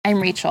I'm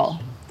Rachel,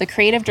 the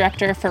creative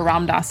director for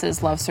Ram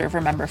Dass's Love Serve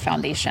Remember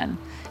Foundation,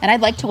 and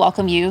I'd like to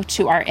welcome you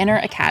to our Inner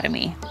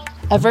Academy,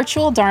 a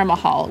virtual Dharma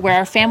hall where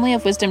our family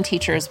of wisdom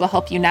teachers will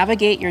help you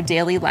navigate your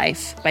daily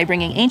life by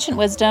bringing ancient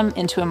wisdom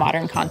into a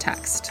modern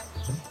context.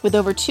 With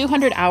over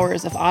 200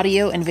 hours of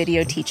audio and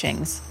video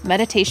teachings,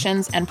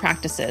 meditations, and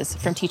practices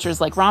from teachers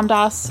like Ram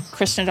Dass,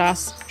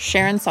 Krishnadas,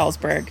 Sharon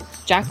Salzberg,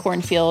 Jack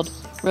Kornfield,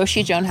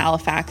 Roshi Joan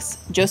Halifax,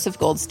 Joseph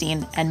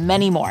Goldstein, and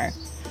many more,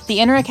 the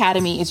Inner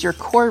Academy is your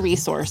core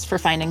resource for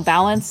finding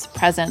balance,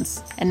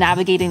 presence, and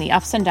navigating the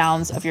ups and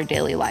downs of your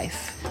daily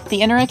life.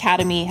 The Inner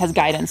Academy has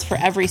guidance for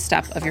every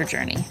step of your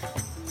journey.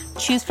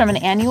 Choose from an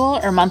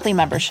annual or monthly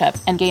membership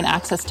and gain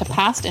access to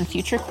past and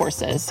future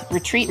courses,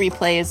 retreat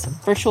replays,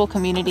 virtual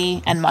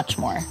community, and much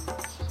more.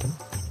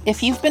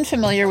 If you've been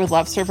familiar with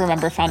Love Serve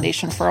Remember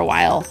Foundation for a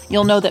while,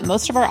 you'll know that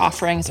most of our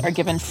offerings are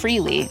given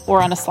freely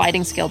or on a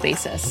sliding scale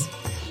basis.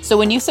 So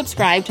when you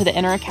subscribe to the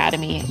Inner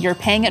Academy, you're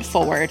paying it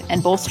forward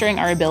and bolstering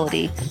our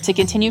ability to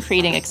continue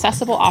creating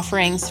accessible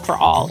offerings for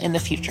all in the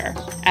future,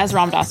 as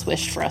Ram Dass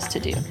wished for us to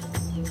do.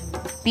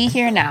 Be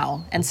here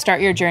now and start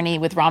your journey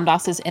with Ram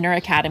Dass's Inner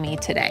Academy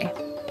today.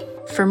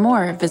 For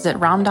more, visit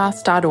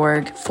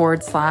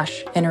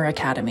ramdass.org/Inner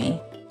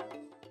Academy.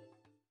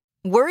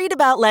 Worried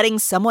about letting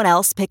someone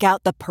else pick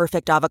out the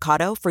perfect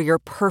avocado for your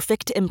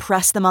perfect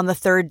impress them on the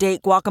third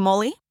date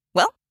guacamole?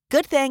 Well,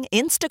 good thing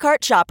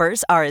Instacart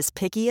shoppers are as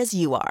picky as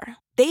you are.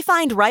 They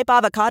find ripe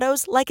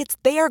avocados like it's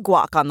their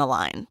guac on the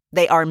line.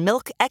 They are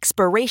milk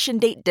expiration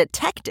date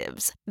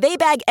detectives. They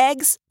bag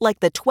eggs like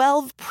the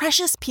 12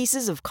 precious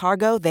pieces of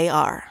cargo they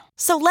are.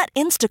 So let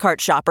Instacart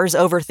shoppers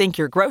overthink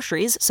your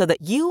groceries so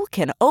that you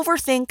can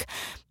overthink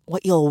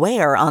what you'll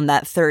wear on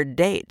that third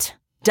date.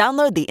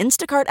 Download the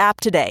Instacart app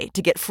today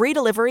to get free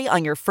delivery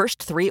on your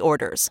first 3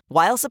 orders,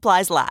 while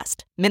supplies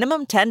last.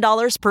 Minimum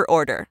 $10 per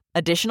order.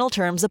 Additional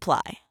terms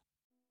apply.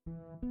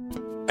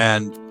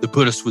 And the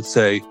Buddhists would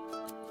say,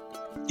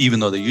 even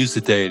though they use the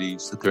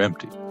deities, that they're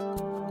empty.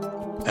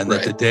 And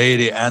that the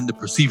deity and the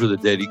perceiver of the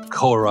deity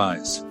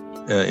co-arise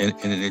in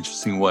an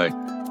interesting way.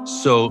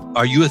 So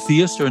are you a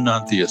theist or a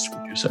non-theist,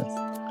 would you say?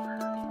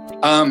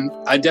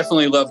 I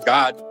definitely love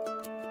God.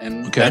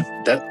 And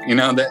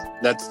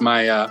that's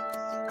my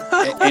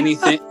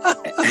anything.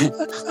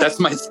 That's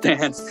my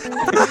stance.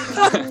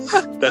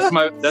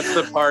 That's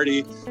the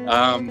party.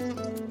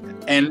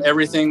 And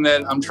everything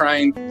that I'm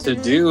trying to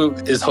do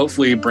is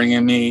hopefully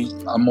bringing me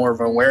a more of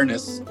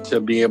awareness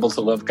to be able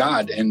to love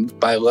God. And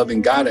by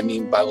loving God, I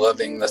mean by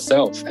loving the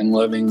self and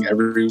loving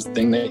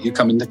everything that you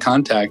come into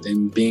contact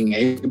and being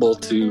able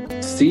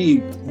to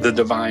see the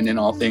divine in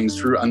all things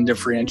through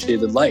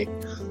undifferentiated light.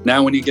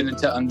 Now, when you get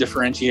into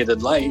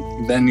undifferentiated light,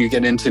 then you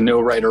get into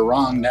no right or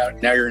wrong.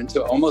 Now you're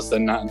into almost a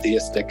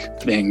non-theistic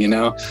thing,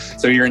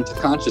 So you're into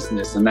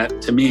consciousness. And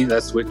that, to me,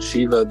 that's what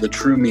Shiva, the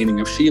true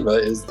meaning of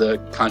Shiva, is the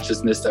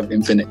consciousness of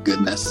infinite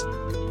goodness.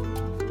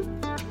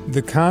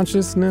 The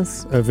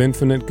consciousness of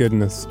infinite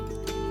goodness.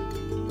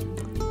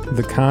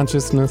 The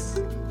consciousness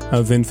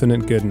of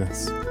infinite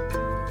goodness.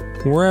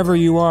 Wherever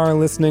you are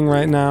listening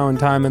right now in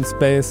time and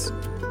space,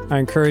 I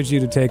encourage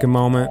you to take a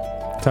moment,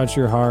 touch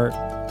your heart,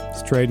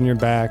 straighten your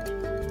back,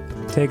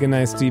 take a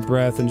nice deep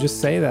breath, and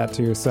just say that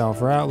to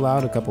yourself or out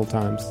loud a couple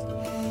times.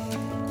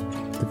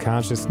 The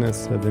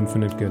consciousness of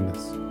infinite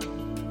goodness.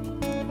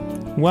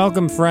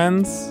 Welcome,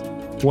 friends.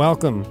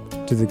 Welcome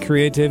to the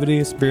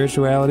Creativity,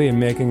 Spirituality, and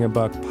Making a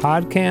Buck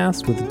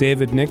podcast with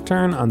David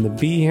Nichtern on the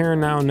Be Here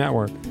Now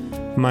Network.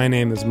 My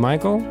name is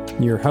Michael,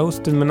 your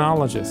host and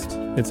monologist.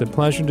 It's a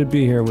pleasure to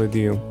be here with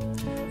you.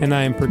 And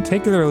I am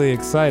particularly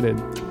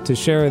excited to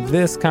share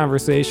this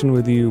conversation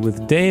with you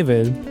with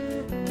David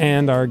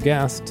and our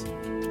guest,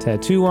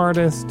 tattoo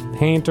artist,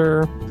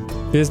 painter,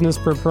 business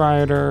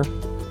proprietor,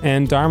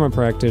 and Dharma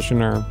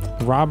practitioner,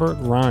 Robert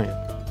Ryan.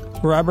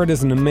 Robert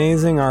is an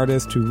amazing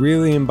artist who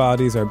really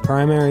embodies our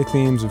primary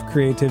themes of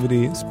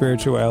creativity,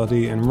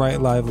 spirituality, and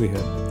right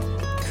livelihood.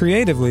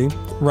 Creatively,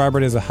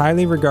 Robert is a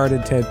highly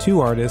regarded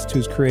tattoo artist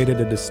who's created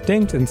a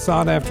distinct and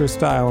sought-after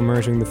style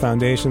merging the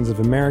foundations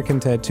of American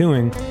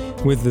tattooing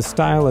with the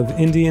style of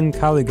Indian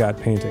Kalighat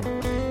painting,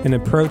 an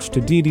approach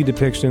to deity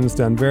depictions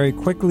done very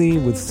quickly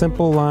with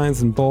simple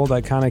lines and bold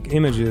iconic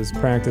images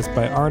practiced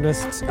by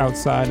artists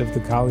outside of the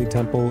Kali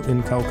Temple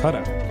in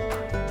Calcutta.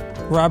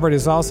 Robert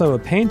is also a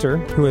painter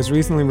who has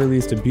recently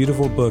released a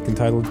beautiful book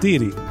entitled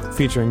Deity,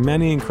 featuring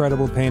many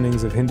incredible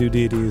paintings of Hindu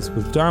deities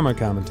with Dharma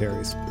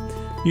commentaries.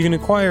 You can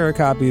acquire a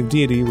copy of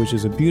Deity, which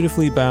is a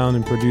beautifully bound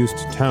and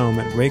produced tome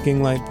at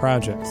Raking Light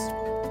Projects.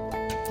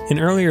 An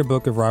earlier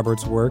book of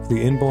Robert's work,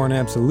 The Inborn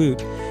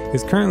Absolute,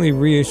 is currently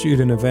reissued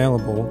and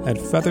available at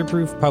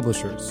Featherproof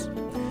Publishers.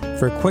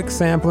 For a quick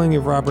sampling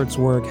of Robert's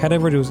work, head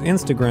over to his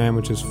Instagram,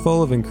 which is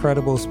full of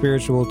incredible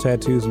spiritual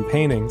tattoos and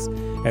paintings,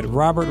 at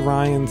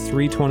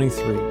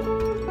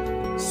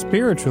RobertRyan323.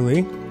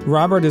 Spiritually,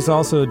 Robert is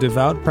also a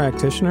devout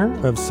practitioner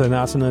of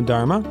Sanatana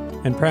Dharma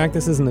and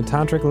practices in the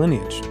Tantric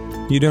lineage.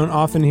 You don't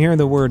often hear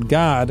the word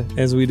God,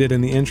 as we did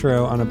in the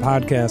intro on a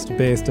podcast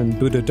based in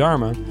Buddha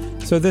Dharma,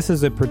 so this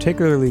is a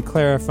particularly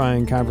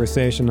clarifying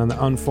conversation on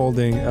the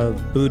unfolding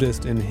of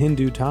Buddhist and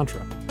Hindu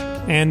Tantra.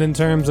 And in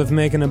terms of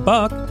making a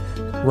buck,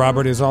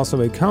 Robert is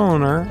also a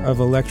co-owner of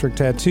Electric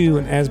Tattoo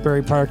in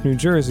Asbury Park, New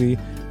Jersey,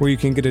 where you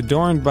can get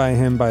adorned by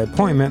him by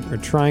appointment or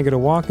try and get a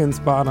walk-in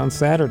spot on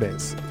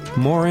Saturdays.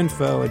 More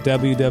info at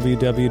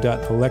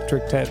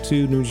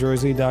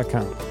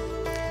www.electrictattoonewjersey.com.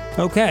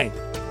 Okay,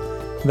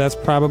 that's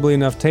probably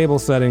enough table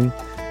setting,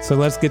 so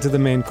let's get to the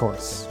main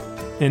course.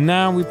 And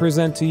now we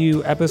present to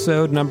you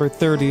episode number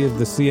 30 of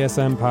the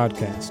CSM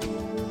podcast,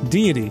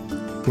 Deity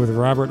with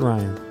Robert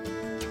Ryan.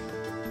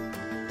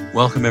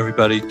 Welcome,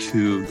 everybody,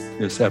 to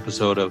this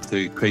episode of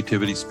the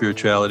Creativity,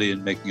 Spirituality,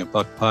 and Making a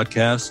Buck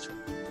podcast.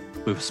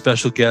 We have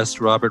special guest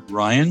Robert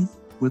Ryan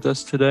with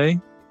us today.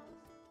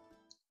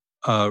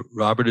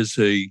 Robert is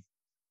a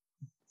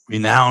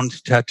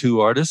renowned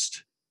tattoo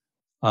artist,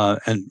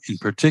 and in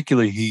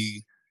particular,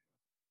 he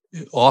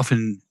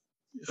often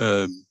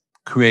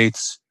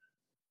creates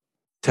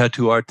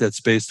tattoo art that's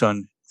based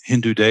on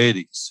Hindu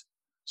deities.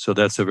 So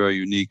that's a very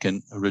unique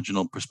and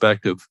original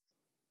perspective.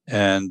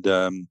 And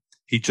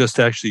he just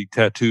actually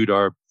tattooed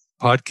our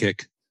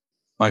podkick,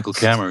 Michael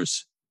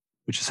Cammers,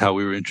 which is how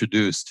we were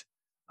introduced.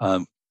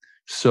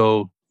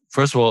 So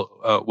first of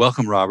all,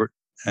 welcome, Robert,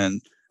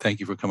 and thank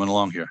you for coming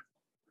along here.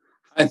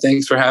 Hi,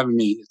 thanks for having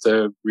me. It's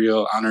a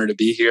real honor to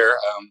be here.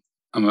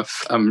 I'm a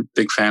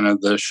big fan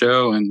of the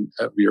show and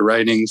of your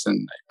writings,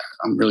 and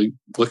I'm really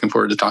looking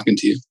forward to talking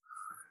to you.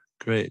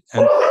 Great.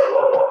 And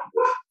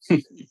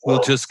we'll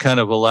just kind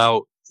of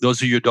allow,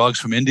 those are your dogs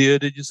from India,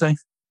 did you say?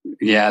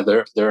 Yeah,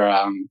 they're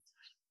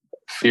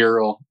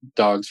feral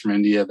dogs from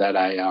India that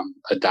I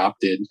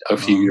adopted a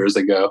few years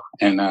ago,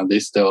 and you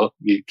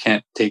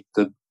can take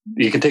the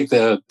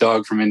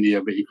dog from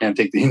India, but you can't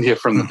take the India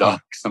from the dog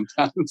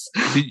sometimes.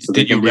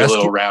 Did you rescue? A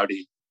little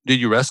rowdy. Did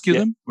you rescue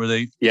them? Were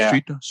they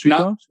street dogs?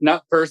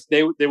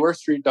 They were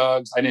street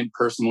dogs. I didn't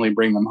personally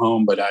bring them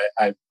home, but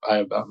I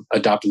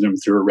adopted them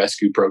through a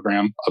rescue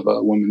program of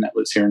a woman that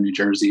lives here in New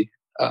Jersey,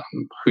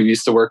 who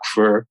used to work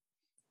for.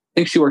 I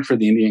think she worked for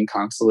the Indian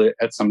consulate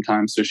at some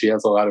time, so she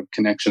has a lot of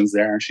connections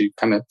there. And she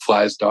kind of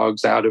flies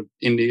dogs out of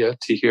India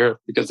to here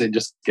because they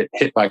just get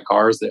hit by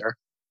cars there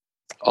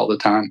all the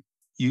time.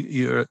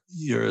 You're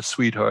a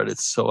sweetheart.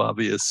 It's so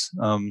obvious.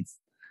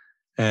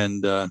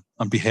 And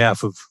on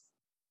behalf of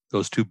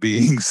those two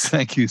beings,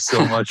 thank you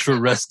so much for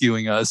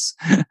rescuing us.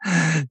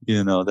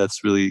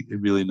 That's really,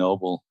 really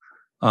noble.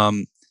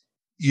 When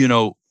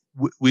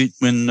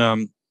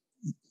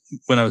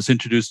I was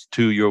introduced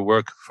to your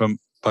work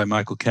by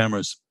Michael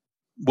Cammers,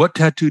 what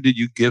tattoo did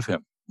you give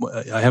him?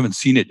 I haven't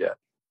seen it yet.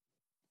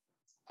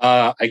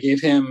 I gave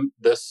him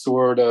the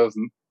sword of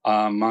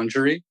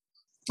Manjari.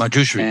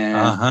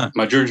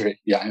 Manjushri,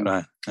 yeah.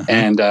 Right. Uh-huh.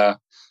 And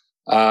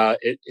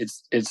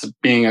it's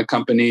being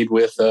accompanied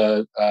with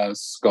a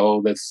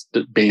skull that's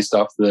based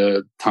off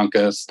the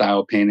Tanka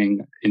style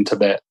painting in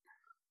Tibet.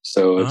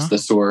 So it's the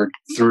sword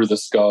through the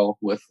skull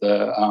with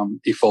the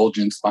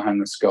effulgence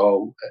behind the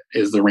skull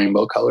is the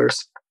rainbow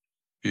colors.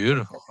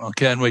 Beautiful. I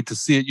can't wait to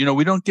see it.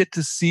 We don't get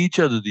to see each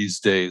other these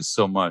days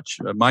so much.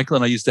 Michael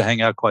and I used to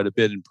hang out quite a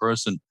bit in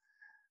person,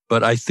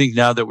 but I think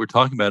now that we're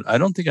talking about it, I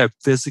don't think I've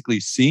physically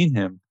seen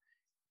him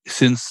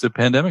since the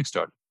pandemic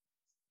started.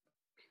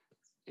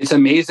 It's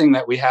amazing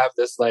that we have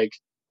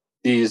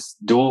these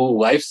dual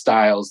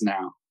lifestyles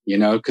now,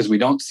 because we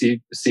don't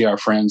see our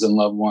friends and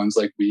loved ones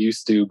like we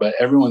used to, but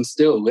everyone's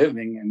still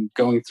living and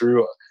going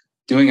through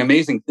doing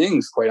amazing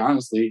things, quite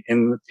honestly,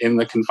 in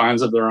the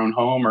confines of their own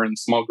home or in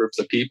small groups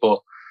of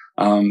people.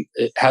 I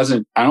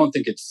don't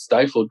think it's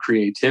stifled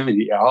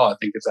creativity at all. I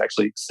think it's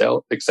actually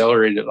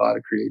accelerated a lot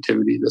of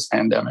creativity this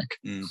pandemic.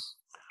 Mm.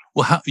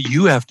 Well,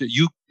 you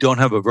don't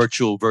have a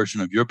virtual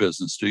version of your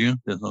business, do you?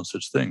 There's no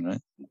such thing,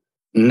 right?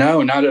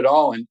 No, not at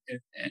all.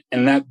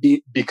 And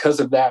because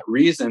of that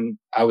reason,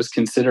 I was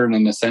considered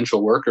an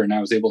essential worker, and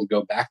I was able to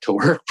go back to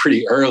work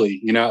pretty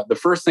early. The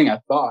first thing I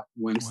thought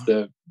once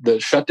the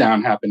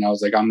shutdown happened, I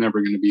was like, I'm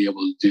never going to be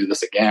able to do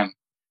this again.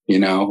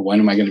 When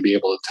am I going to be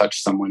able to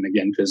touch someone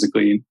again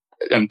physically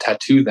and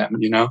tattoo them?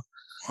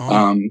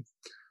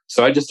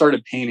 So I just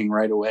started painting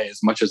right away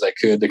as much as I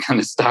could to kind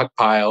of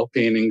stockpile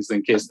paintings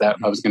in case that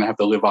I was going to have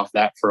to live off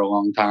that for a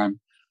long time.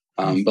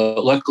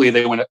 But luckily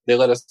they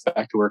let us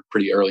back to work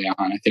pretty early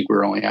on. I think we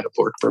were only out of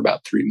work for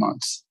about 3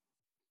 months.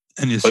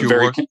 And is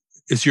your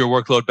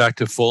workload back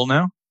to full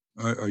now?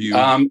 Or are you?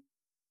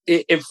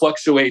 It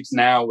fluctuates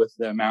now with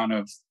the amount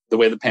of the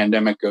way the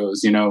pandemic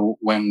goes.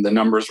 When the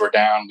numbers were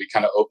down, we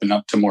kind of opened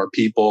up to more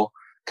people,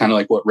 kind of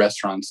like what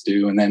restaurants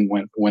do. And then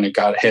when it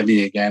got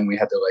heavy again, we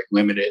had to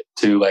limit it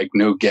to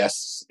no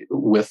guests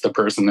with the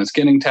person that's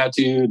getting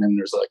tattooed. And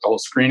there's a whole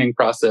screening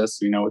process,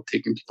 with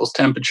taking people's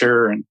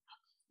temperature and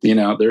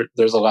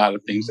there's a lot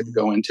of things that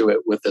go into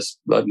it with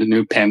the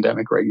new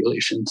pandemic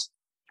regulations.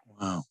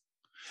 Wow.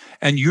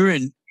 And you're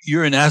in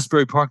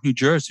Asbury Park, New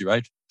Jersey,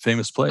 right?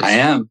 Famous place. I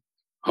am.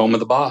 Home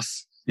of the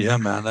boss. Yeah,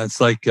 man. That's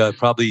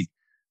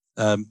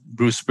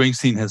Bruce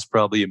Springsteen has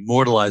probably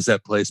immortalized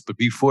that place. But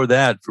before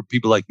that, for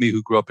people like me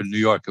who grew up in New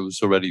York, it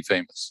was already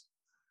famous.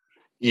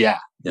 Yeah.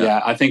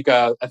 I think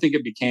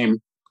it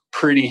became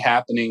pretty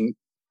happening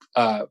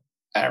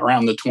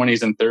around the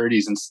 20s and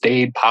 30s and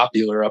stayed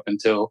popular up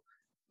until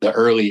the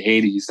early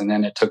 80s, and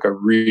then it took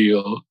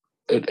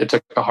it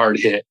took a hard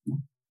hit,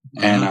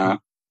 and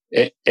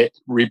it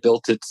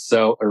rebuilt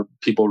itself, or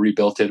people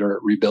rebuilt it, or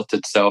it rebuilt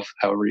itself,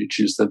 however you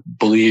choose to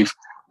believe.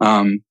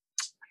 In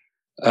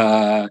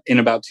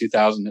about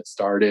 2000 it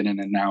started, and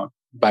then now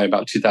by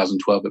about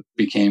 2012 it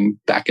became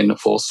back into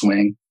full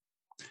swing.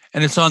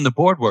 And it's on the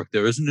boardwalk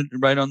there, isn't it?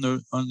 Right on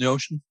the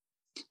ocean?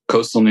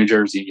 Coastal New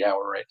Jersey. Yeah,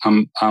 we're right.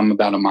 I'm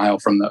about a mile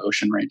from the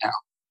ocean right now.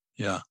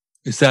 Yeah.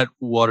 Is that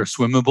water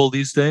swimmable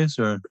these days,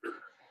 or?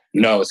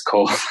 No, it's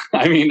cold.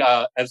 I mean,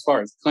 as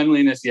far as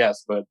cleanliness,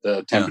 yes, but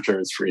the temperature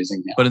is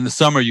freezing now. But in the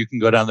summer, you can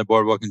go down the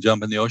boardwalk and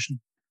jump in the ocean?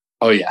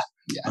 Oh, yeah.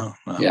 Oh,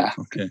 wow. Yeah.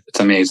 Okay. It's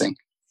amazing.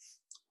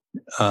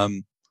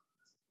 I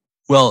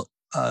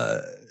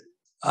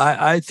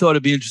thought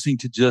it'd be interesting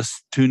to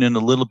just tune in a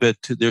little bit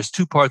there's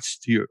two parts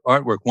to your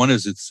artwork. One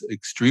is it's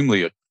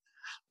extremely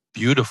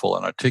beautiful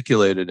and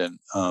articulated, and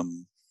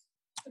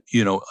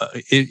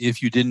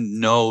if you didn't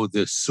know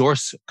the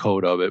source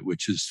code of it,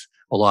 which is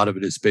a lot of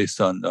it is based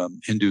on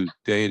Hindu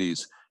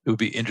deities, it would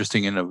be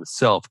interesting in and of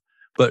itself.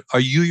 But are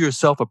you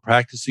yourself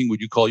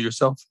would you call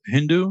yourself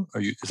Hindu?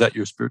 Is that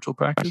your spiritual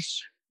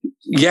practice?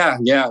 Yeah.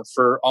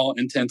 For all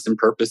intents and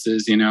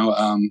purposes,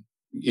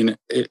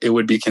 it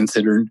would be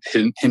considered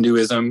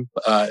Hinduism.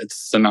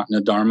 It's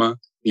Sanatana Dharma,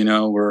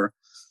 where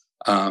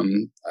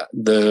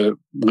the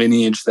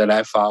lineage that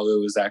I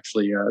follow is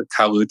actually a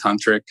Kalu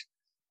Tantric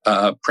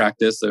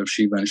practice of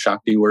Shiva and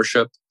Shakti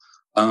worship.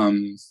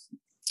 I'm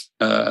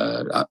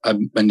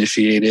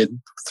initiated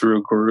through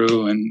a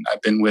guru, and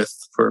I've been with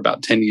for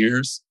about 10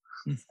 years.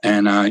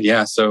 And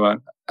so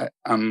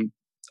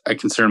I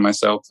consider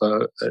myself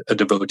a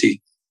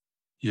devotee.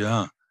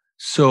 Yeah.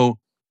 So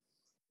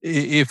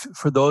if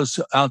for those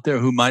out there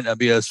who might not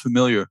be as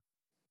familiar,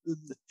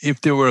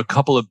 if there were a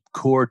couple of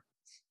core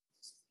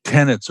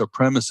tenets or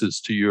premises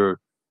to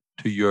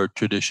your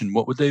tradition,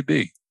 what would they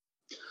be?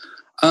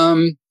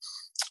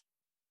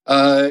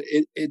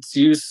 It's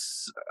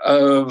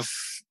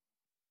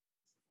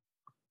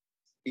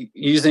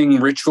using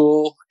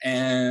ritual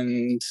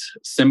and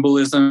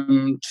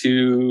symbolism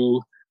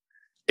to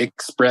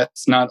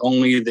express not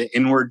only the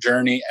inward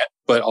journey,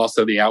 but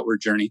also the outward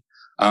journey.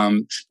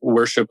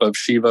 Worship of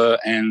Shiva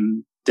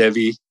and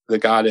Devi, the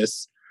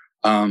goddess,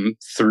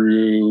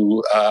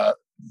 through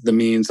the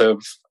means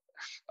of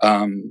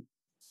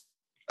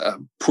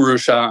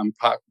Purusha and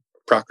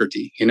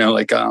Prakriti,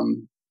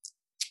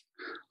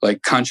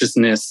 like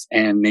consciousness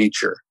and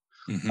nature.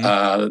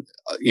 And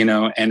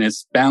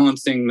it's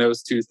balancing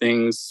those two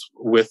things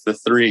with the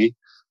three,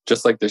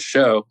 just like the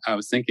show. I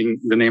was thinking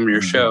the name of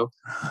your show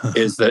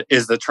is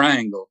the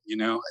triangle.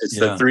 It's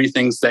the three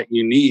things that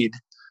you need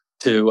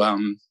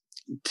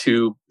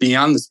to be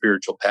on the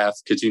spiritual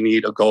path, because you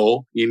need a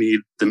goal, you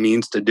need the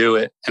means to do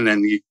it, and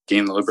then you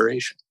gain the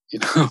liberation.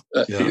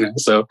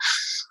 So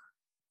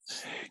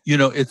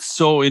it's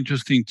so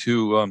interesting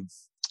to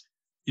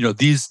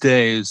these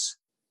days,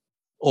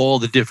 all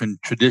the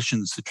different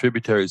traditions, the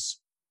tributaries,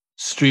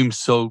 stream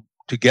so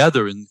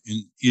together in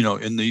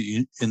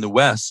the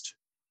West.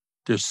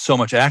 There's so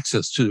much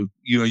access to,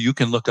 you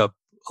can look up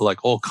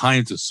like all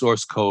kinds of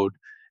source code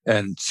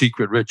and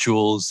secret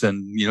rituals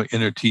and,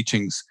 inner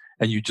teachings.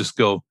 And you just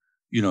go,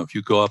 if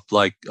you go up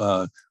like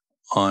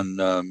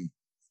on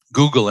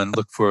Google and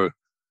look for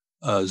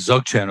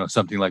Dzogchen or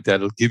something like that,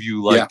 it'll give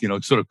you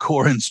sort of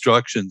core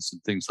instructions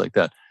and things like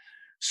that.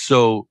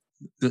 So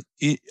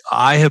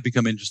I have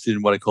become interested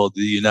in what I call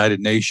the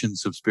United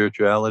Nations of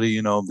spirituality.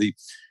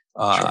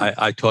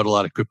 I taught a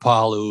lot of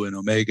Kripalu and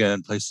Omega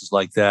and places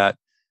like that.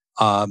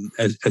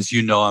 As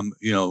you know, I'm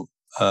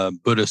a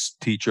Buddhist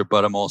teacher,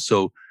 but I'm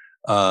also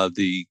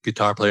the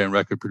guitar player and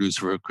record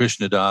producer for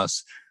Krishna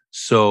Das.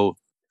 So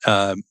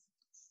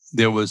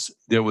there was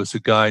a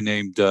guy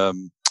named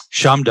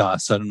Sham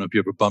Das. I don't know if you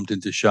ever bumped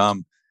into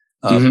Sham,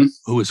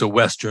 who was a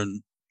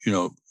Western,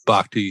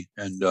 bhakti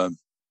and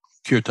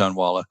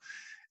kirtanwala,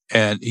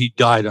 and he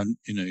died in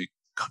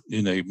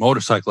a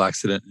motorcycle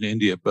accident in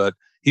India. But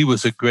he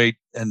was a great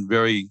and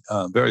very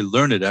very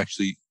learned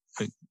actually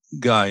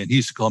guy, and he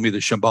used to call me the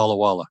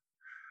Shambhalawala.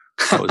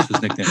 That was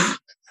his nickname.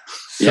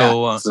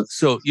 So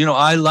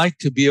I like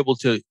to be able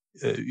to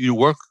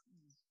work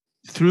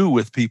through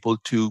with people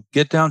to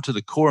get down to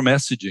the core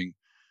messaging,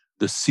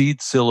 the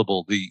seed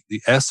syllable, the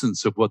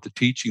essence of what the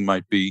teaching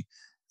might be.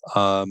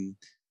 And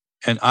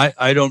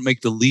I don't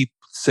make the leap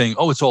saying,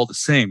 oh, it's all the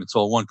same, it's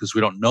all one, because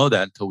we don't know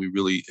that until we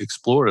really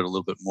explore it a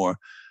little bit more.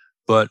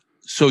 But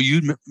so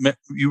you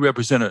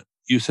represent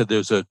you said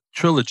there's a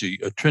trilogy,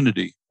 a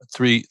trinity,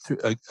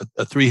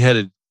 a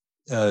three-headed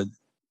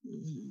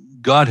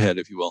Godhead,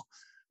 if you will,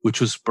 which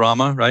was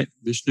Brahma, right?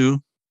 Vishnu?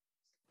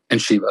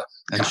 And Shiva.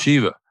 And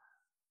Shiva.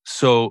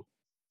 So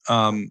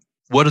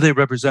what do they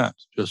represent,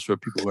 just for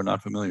people who are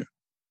not familiar?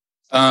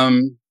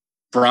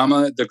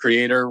 Brahma, the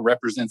creator,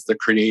 represents the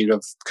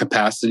creative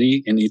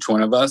capacity in each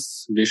one of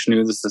us.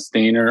 Vishnu, the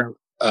sustainer,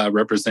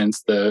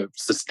 represents the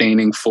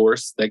sustaining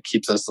force that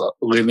keeps us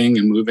living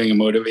and moving and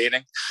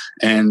motivating.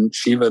 And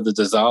Shiva, the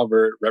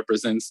dissolver,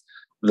 represents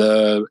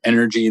the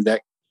energy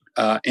that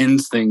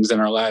ends things in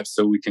our lives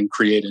so we can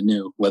create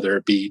anew, whether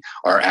it be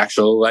our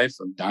actual life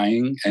of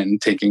dying and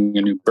taking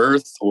a new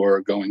birth, or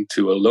going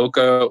to a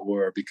loka,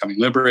 or becoming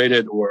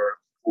liberated, or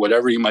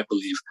whatever you might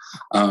believe.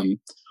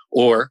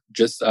 Or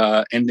just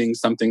ending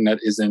something that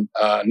isn't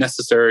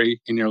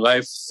necessary in your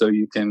life so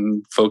you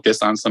can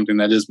focus on something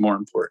that is more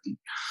important.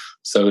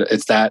 So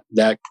it's that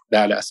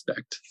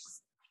aspect.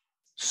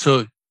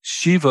 So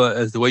Shiva,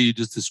 as the way you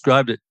just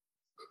described it,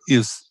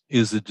 is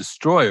a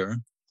destroyer,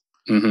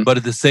 but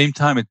at the same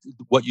time,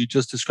 what you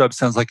just described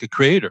sounds like a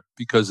creator,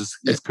 because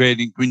it's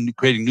creating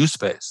new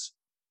space.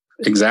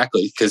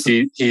 Exactly, because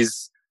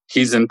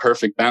he's in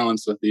perfect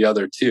balance with the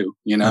other two.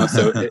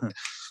 So.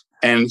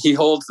 And he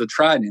holds the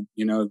trident.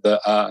 It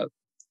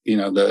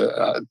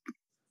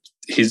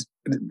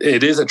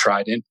is a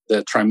trident.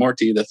 The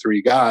Trimurti, the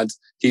three gods.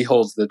 He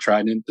holds the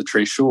trident, the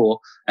Trishul,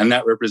 and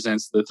that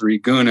represents the three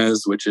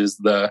gunas, which is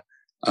the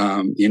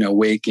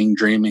waking,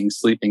 dreaming,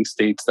 sleeping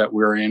states that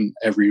we're in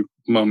every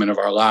moment of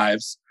our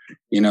lives.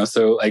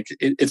 So like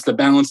it's the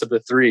balance of the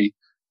three,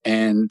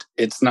 and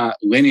it's not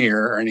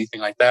linear or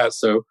anything like that.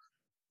 So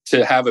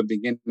to have a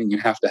beginning, you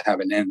have to have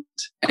an end,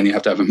 and you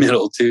have to have a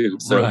middle too.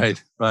 So, right.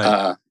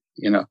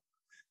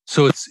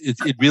 So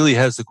it really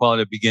has the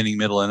quality of beginning,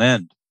 middle, and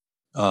end.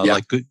 Yeah.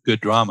 Like good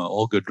drama.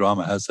 All good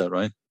drama has that,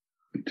 right?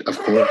 Of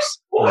course.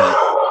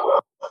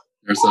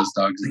 There's those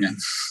dogs again.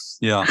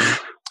 Yeah.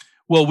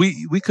 Well,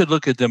 we could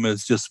look at them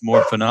as just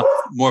more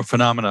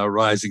phenomena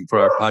arising for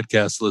our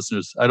podcast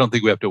listeners. I don't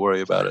think we have to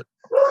worry about it.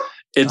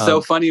 It's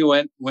so funny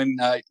when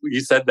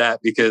you said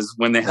that, because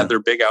when they had their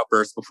big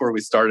outburst before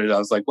we started, I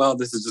was like, well,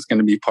 this is just going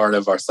to be part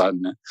of our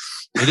sadhana.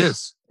 It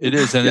is. And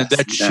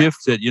that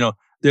shift that,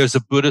 there's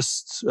a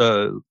Buddhist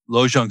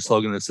Lojong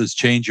slogan that says,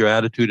 change your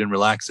attitude and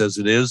relax as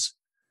it is.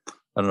 I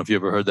don't know if you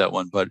ever heard that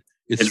one, but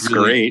it's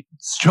really great.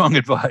 Strong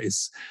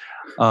advice.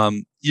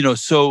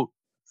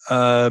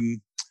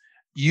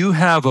 You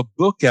have a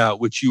book out,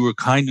 which you were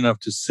kind enough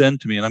to send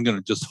to me, and I'm going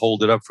to just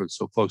hold it up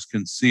so folks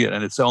can see it.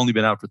 And it's only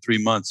been out for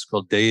 3 months,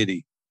 called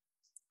Deity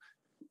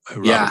by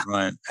Robert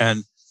Ryan.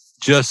 And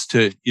just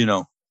to,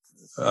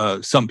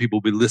 some people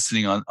will be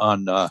listening on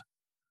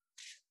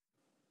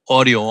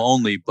audio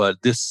only,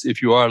 but this,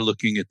 if you are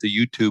looking at the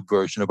YouTube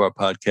version of our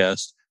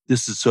podcast,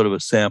 this is sort of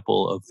a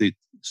sample of the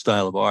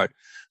style of art.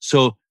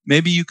 So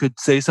maybe you could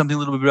say something a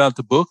little bit about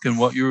the book and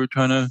what you were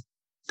trying to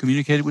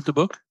communicate with the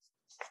book.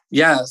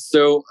 Yeah.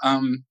 So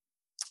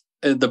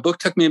the book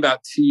took me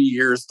about 2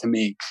 years to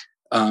make.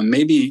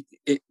 Maybe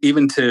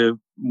even to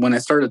when I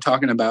started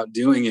talking about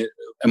doing it,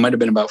 it might have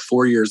been about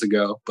 4 years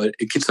ago, but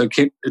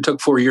it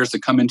took 4 years to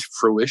come into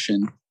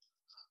fruition.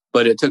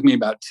 But it took me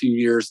about 2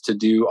 years to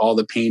do all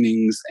the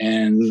paintings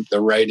and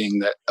the writing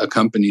that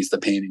accompanies the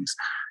paintings.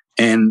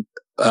 And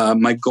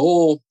my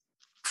goal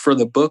for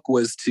the book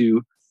was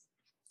to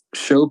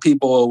show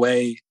people a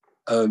way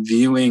of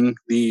viewing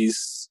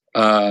these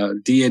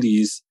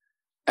deities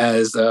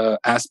as an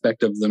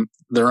aspect of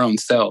their own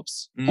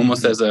selves,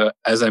 almost as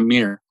a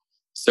mirror.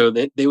 So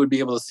that they would be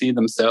able to see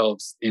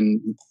themselves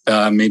in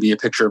maybe a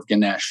picture of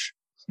Ganesh,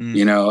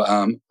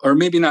 or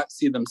maybe not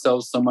see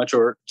themselves so much,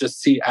 or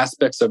just see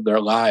aspects of their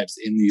lives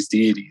in these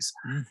deities.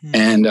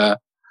 And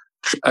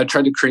I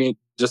tried to create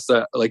just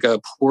a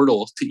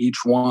portal to each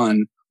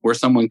one where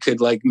someone could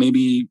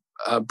maybe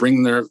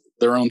bring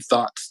their own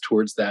thoughts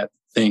towards that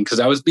thing. Because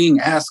I was being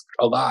asked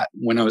a lot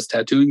when I was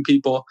tattooing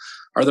people,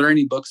 are there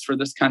any books for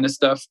this kind of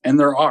stuff? And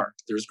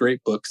there's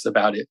great books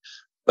about it,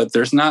 but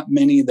there's not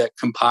many that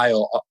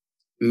compile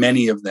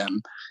many of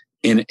them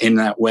in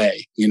that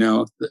way.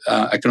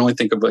 I can only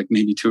think of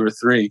maybe 2 or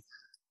 3,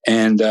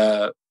 and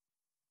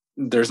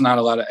there's not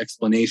a lot of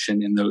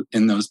explanation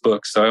in those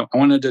books. So I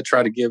wanted to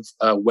try to give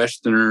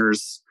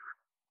Westerners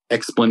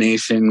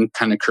explanation,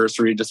 kind of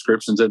cursory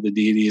descriptions of the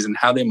deities and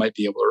how they might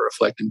be able to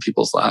reflect in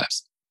people's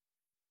lives.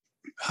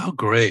 Oh,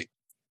 great.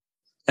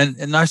 And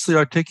nicely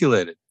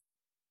articulated.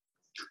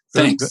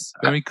 Thanks.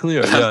 Very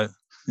clear.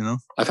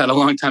 I've had a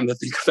long time to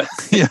think about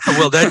it. Yeah.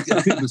 Well,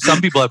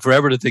 some people have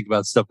forever to think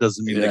about stuff.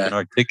 Doesn't mean they can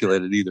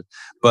articulate it either.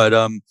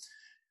 But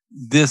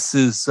this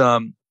is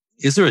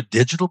there a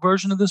digital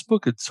version of this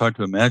book? It's hard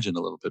to imagine a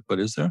little bit, but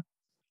is there?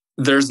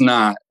 There's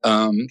not.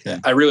 Okay.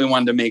 I really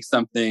wanted to make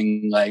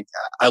something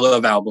I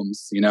love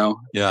albums, And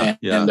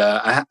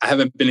I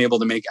haven't been able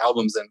to make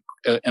albums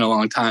in a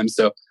long time.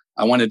 So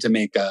I wanted to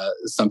make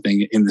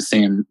something in the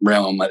same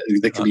realm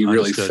that could be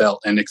really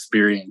felt and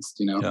experienced,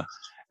 Yeah.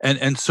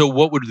 And so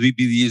what would be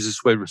the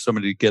easiest way for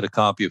somebody to get a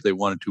copy if they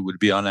wanted to? Would it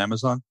be on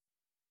Amazon?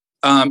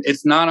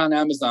 It's not on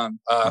Amazon.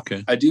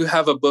 Okay. I do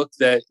have a book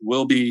that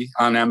will be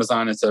on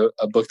Amazon. It's a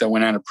book that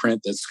went out of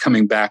print that's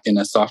coming back in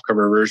a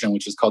softcover version,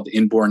 which is called The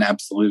Inborn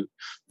Absolute.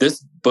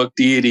 This book,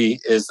 Deity,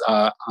 is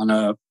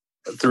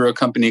through a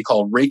company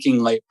called Raking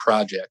Light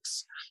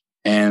Projects.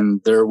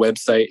 and their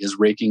website is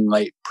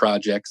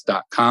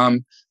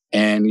rakinglightprojects.com.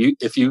 And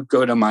if you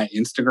go to my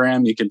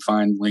Instagram, you can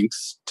find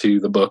links to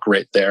the book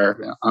right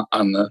there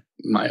on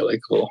my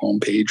little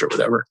homepage or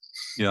whatever.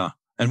 Yeah.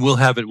 And we'll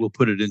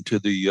put it into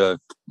the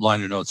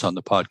liner notes on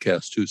the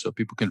podcast too, so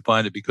people can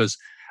find it, because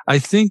I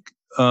think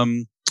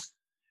you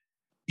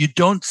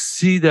don't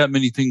see that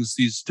many things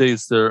these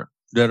days that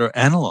are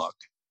analog.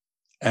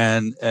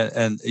 And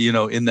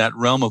in that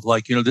realm of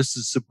this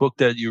is a book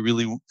that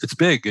it's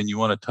big and you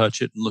want to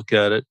touch it and look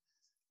at it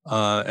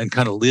and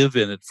kind of live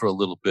in it for a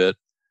little bit.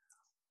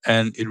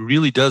 And it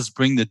really does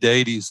bring the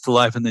deities to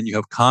life, and then you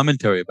have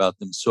commentary about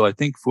them. So I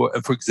think, for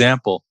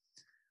example,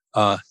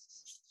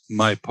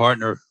 my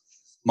partner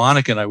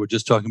Monica and I were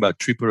just talking about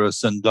Tripura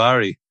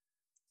Sundari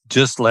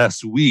just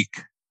last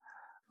week,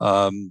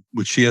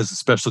 which she has a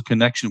special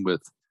connection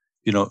with.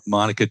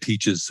 Monica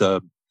teaches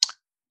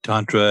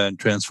Tantra and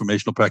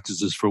transformational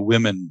practices for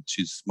women.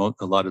 She's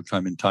a lot of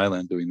time in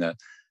Thailand doing that.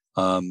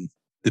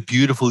 The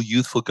beautiful,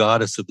 youthful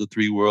goddess of the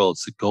three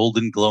worlds, the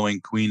golden, glowing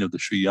queen of the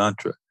Sri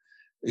Yantra,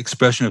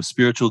 expression of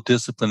spiritual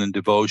discipline and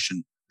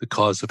devotion, the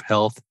cause of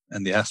health,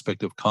 and the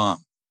aspect of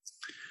calm.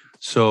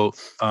 So,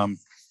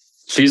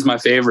 she's my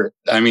favorite.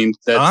 I mean,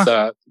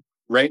 that's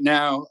right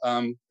now,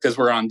 because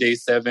we're on day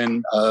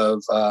 7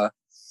 of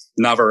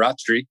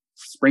Navaratri,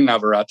 spring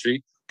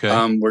Navaratri.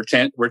 Okay.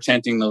 We're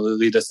chanting the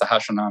Lalita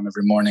Sahasranam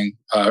every morning,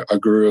 a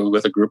guru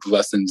with a group of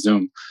us in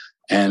Zoom.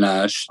 And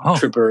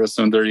Tripura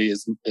Sundari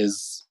is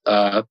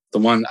the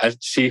one.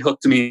 She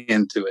hooked me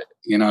into it.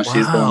 Wow.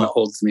 She's the one that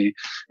holds me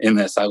in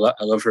this. I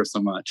love her so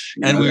much.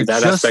 And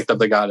that aspect of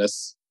the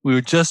goddess. We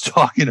were just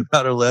talking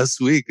about her last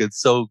week. It's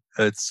so.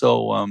 There's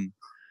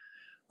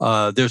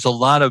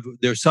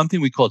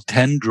something we call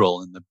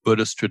tendril in the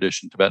Buddhist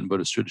tradition, Tibetan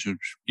Buddhist tradition.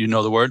 You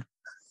know the word?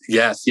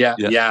 Yes. Yeah.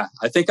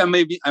 I think I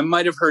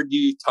might have heard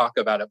you talk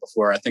about it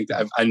before. I think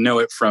I know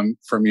it from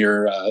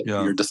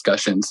your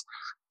discussions.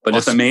 But awesome.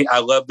 It's amazing. I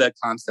love that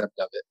concept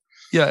of it.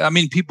 Yeah, I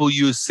mean, people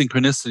use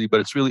synchronicity, but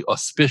it's really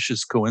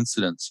auspicious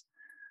coincidence,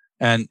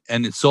 and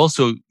it's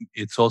also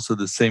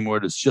the same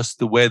word. It's just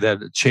the way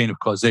that a chain of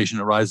causation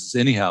arises,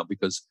 anyhow,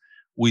 because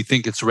we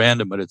think it's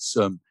random, but it's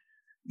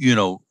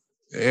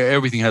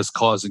everything has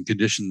cause and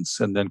conditions,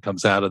 and then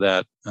comes out of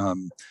that,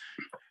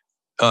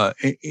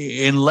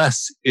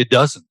 unless it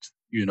doesn't,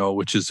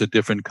 which is a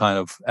different kind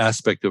of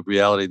aspect of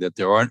reality, that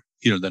there aren't,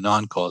 the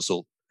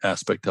non-causal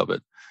aspect of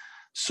it.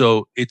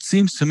 So it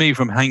seems to me,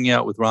 from hanging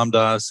out with Ram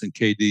Dass and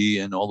KD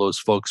and all those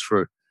folks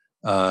for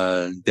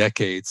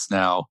decades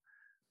now,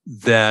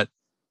 that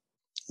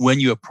when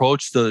you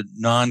approach the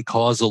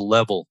non-causal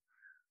level,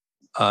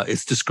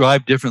 it's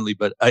described differently,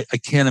 but I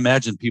can't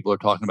imagine people are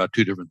talking about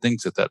two different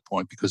things at that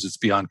point, because it's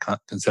beyond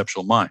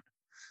conceptual mind.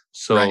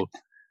 So right.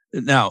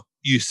 Now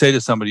you say to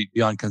somebody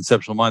beyond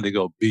conceptual mind, they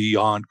go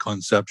beyond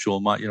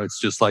conceptual mind.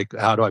 It's just like,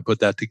 how do I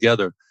put that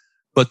together?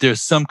 But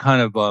there's some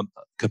kind of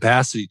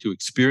capacity to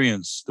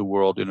experience the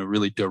world in a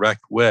really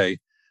direct way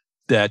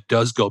that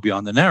does go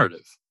beyond the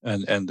narrative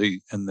and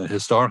the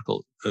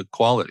historical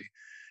quality.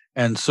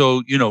 And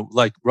so,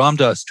 like Ram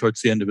Dass,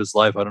 towards the end of his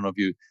life, I don't know if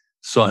you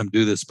saw him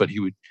do this, but he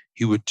would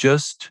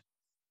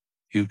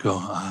go,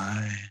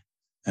 I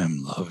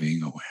am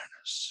loving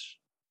awareness.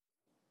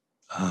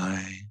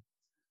 I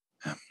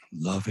am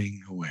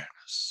loving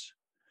awareness.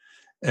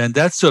 And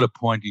that's sort of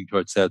pointing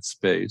towards that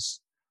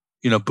space.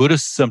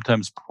 Buddhists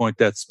sometimes point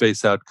that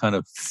space out kind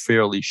of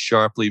fairly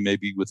sharply,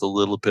 maybe with a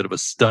little bit of a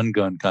stun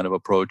gun kind of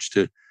approach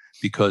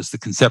because the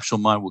conceptual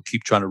mind will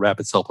keep trying to wrap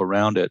itself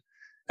around it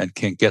and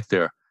can't get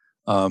there.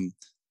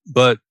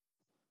 But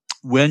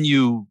when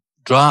you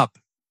drop,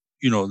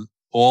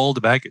 all the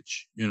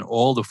baggage,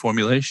 all the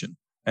formulation,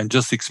 and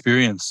just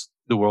experience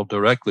the world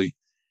directly,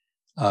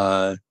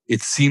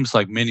 it seems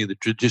like many of the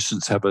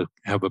traditions have a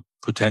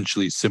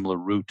potentially similar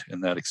root in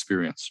that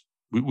experience.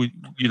 You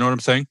know what I'm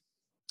saying?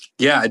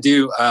 Yeah, I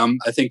do.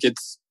 I think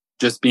it's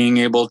just being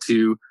able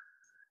to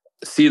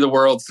see the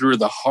world through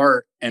the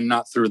heart and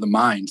not through the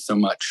mind so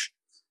much,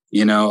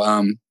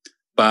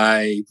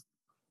 by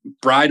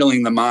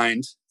bridling the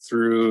mind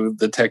through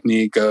the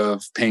technique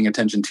of paying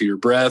attention to your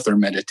breath or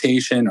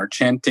meditation or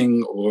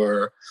chanting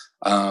or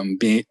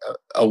being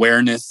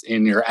awareness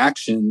in your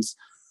actions,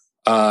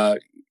 by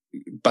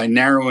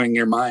narrowing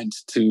your mind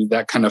to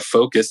that kind of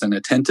focus and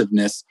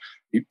attentiveness,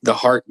 the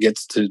heart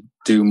gets to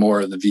do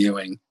more of the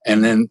viewing.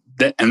 And then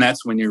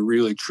that's when you're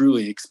really,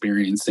 truly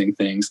experiencing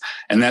things.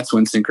 And that's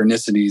when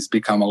synchronicities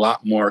become a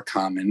lot more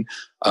common.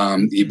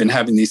 You've been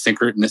having these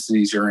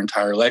synchronicities your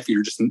entire life.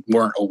 You just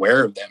weren't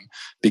aware of them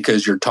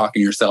because you're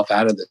talking yourself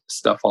out of this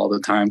stuff all the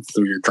time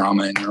through your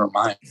drama in your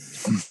mind.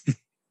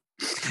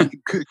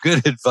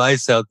 Good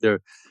advice out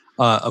there.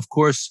 Of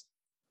course,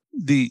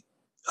 the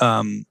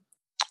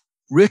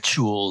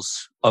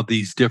rituals of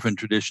these different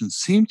traditions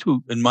seem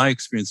to, in my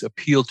experience,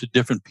 appeal to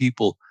different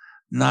people,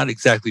 not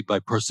exactly by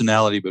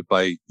personality, but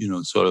by,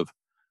 sort of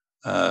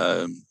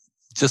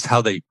just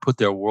how they put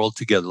their world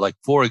together. Like,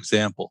 for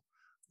example,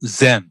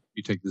 Zen,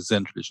 you take the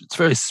Zen tradition, it's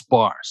very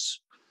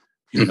sparse.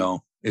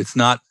 There's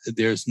not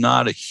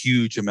a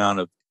huge amount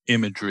of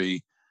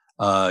imagery.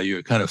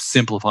 You're kind of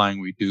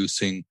simplifying,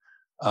 reducing,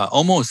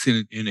 almost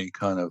in a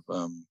kind of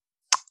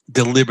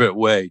deliberate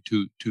way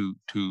to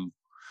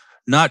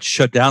not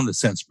shut down the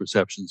sense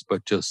perceptions,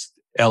 but just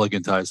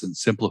elegantize and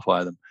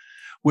simplify them.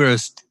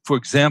 Whereas, for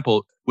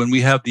example, when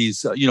we have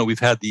these, we've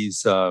had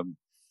these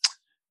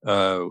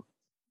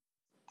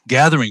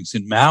gatherings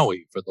in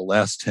Maui for the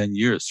last 10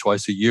 years,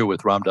 twice a year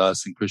with Ram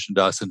Dass and Krishna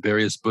Das and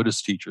various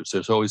Buddhist teachers.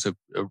 There's always a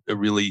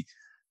really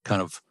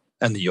kind of,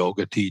 and the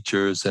yoga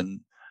teachers, and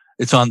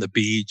it's on the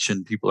beach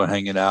and people are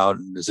hanging out,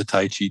 and there's a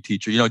Tai Chi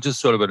teacher, just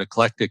sort of an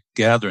eclectic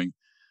gathering.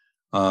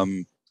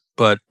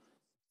 But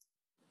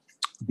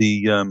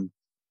the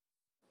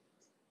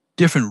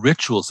different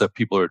rituals that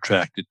people are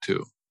attracted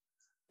to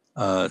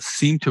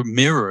seem to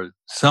mirror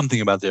something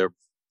about their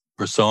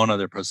persona,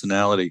 their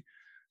personality.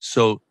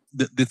 So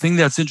the thing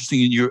that's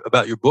interesting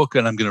about your book,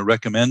 and I'm going to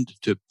recommend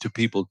to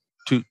people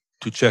to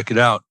check it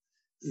out,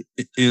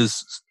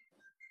 is,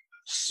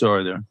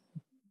 sorry there.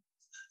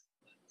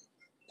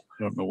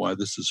 I don't know why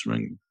this is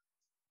ringing.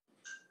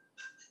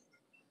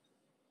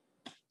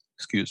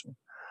 Excuse me.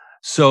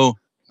 So,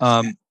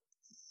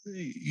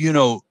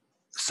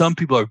 some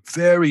people are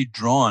very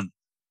drawn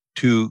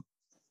to,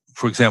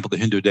 for example, the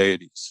Hindu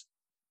deities.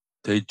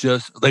 They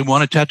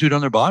want it tattooed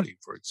on their body,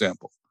 for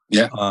example.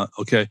 Yeah.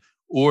 Okay.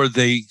 Or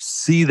they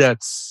see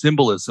that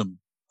symbolism,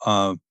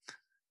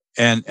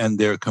 and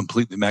they're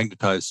completely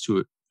magnetized to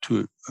it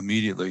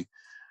immediately.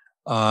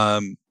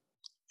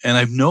 And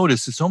I've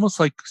noticed it's almost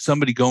like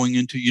somebody going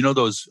into,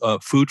 those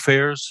food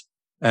fairs,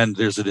 and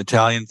there's an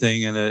Italian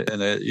thing and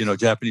a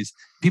Japanese.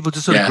 People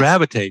just sort of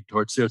gravitate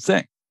towards their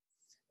thing.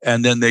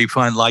 And then they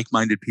find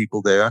like-minded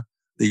people there.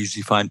 They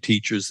usually find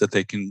teachers that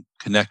they can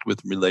connect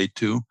with and relate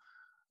to.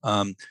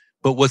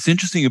 But what's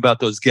interesting about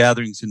those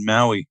gatherings in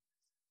Maui,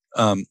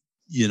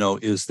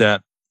 is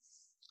that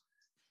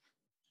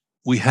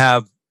we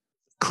have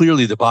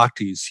clearly the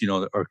bhaktis,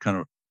 are kind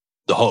of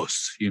the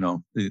hosts, the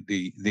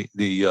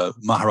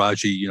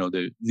Maharaji,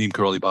 the Neem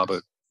Karoli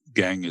Baba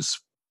gang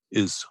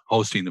is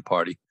hosting the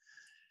party.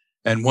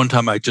 And one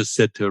time I just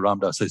said to Ram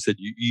Dass, I said,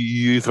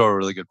 you throw a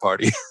really good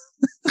party.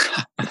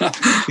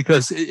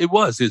 Because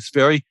it's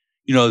very,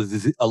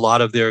 a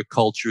lot of their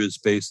culture is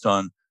based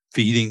on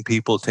feeding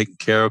people, taking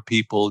care of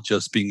people,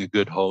 just being a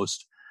good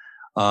host.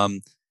 So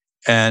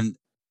then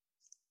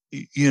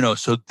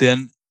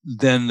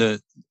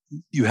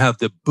you have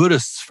the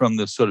Buddhists from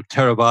the sort of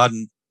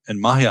Theravadan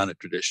and Mahayana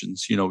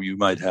traditions. You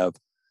might have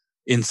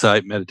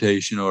insight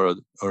meditation or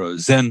a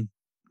Zen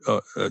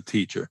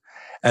teacher.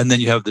 And then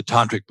you have the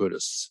Tantric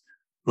Buddhists,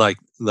 like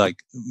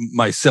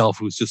myself,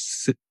 who's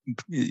just,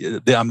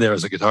 I'm there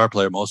as a guitar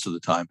player most of the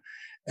time,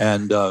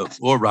 and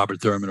or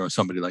Robert Thurman or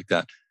somebody like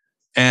that.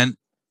 And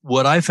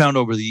what I found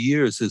over the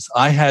years is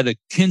I had a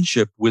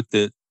kinship with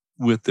the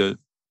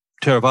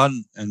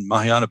Theravadan and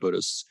Mahayana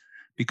Buddhists,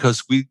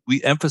 because we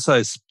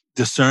emphasize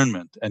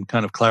discernment and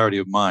kind of clarity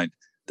of mind.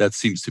 That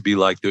seems to be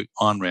like the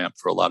on-ramp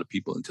for a lot of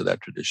people into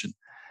that tradition.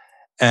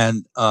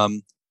 And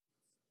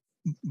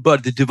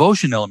but the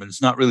devotion element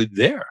is not really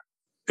there.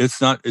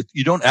 It's not.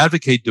 You don't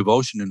advocate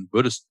devotion in the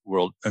Buddhist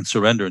world and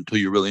surrender until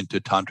you're really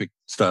into tantric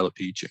style of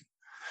teaching.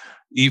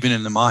 Even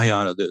in the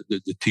Mahayana,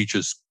 the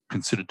teacher's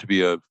considered to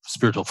be a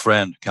spiritual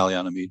friend,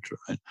 Kalyana Mitra.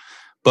 Right?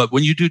 But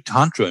when you do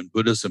Tantra in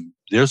Buddhism,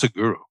 there's a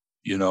guru,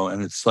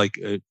 and it's like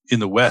in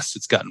the West,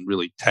 it's gotten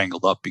really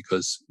tangled up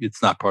because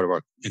it's not part of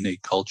our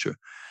innate culture.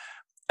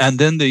 And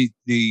then the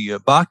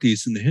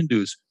Bhaktis and the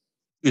Hindus,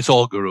 it's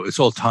all guru, it's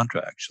all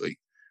Tantra actually.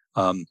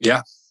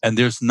 And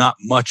there's not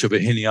much of a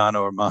Hinayana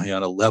or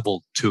Mahayana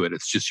level to it.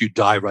 It's just you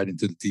dive right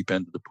into the deep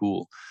end of the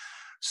pool.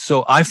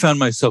 So I found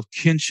myself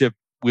kinship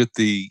with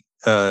the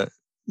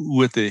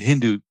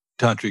Hindu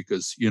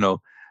Tantrikas,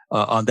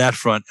 on that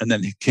front, and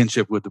then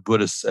kinship with the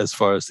Buddhists as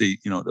far as the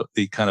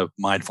kind of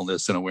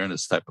mindfulness and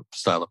awareness type of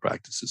style of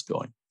practice is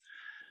going.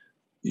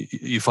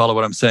 You follow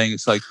what I'm saying?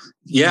 It's like,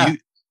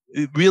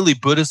 really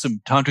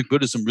Buddhism, Tantric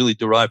Buddhism really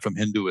derived from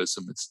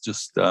Hinduism. It's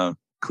just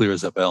clear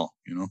as a bell,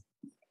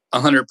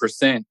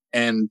 100%.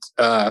 And,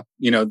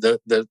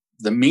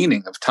 the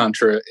meaning of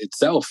Tantra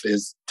itself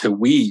is to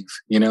weave,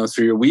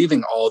 so you're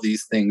weaving all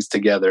these things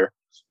together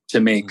to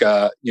make,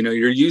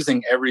 you're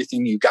using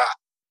everything you got.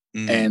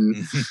 And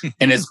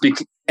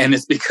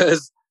it's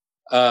because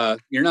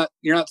you're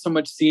not so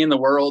much seeing the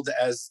world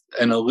as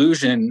an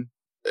illusion.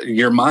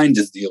 Your mind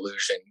is the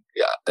illusion.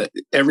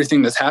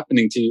 Everything that's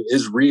happening to you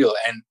is real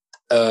and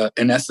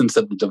an essence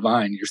of the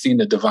divine. You're seeing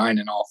the divine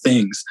in all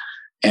things,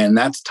 and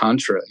that's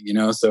Tantra.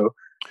 So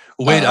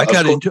wait,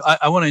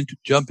 I want to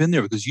jump in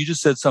there because you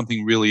just said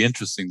something really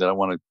interesting that I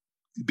want to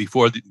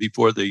before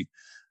the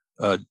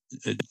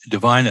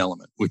divine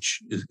element,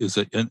 which is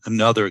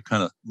another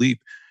kind of leap.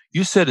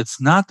 You said it's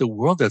not the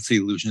world that's the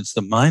illusion; it's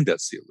the mind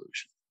that's the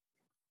illusion.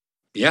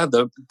 Yeah,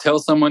 tell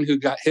someone who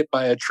got hit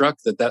by a truck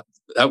that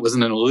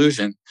wasn't an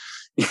illusion.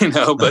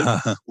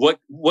 but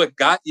what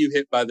got you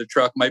hit by the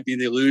truck might be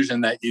the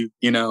illusion that you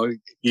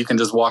can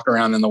just walk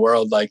around in the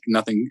world like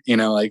nothing,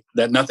 like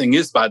that nothing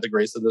is by the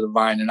grace of the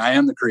divine. And I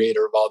am the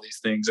creator of all these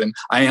things. And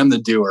I am the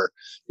doer,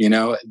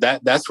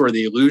 that's where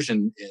the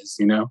illusion is,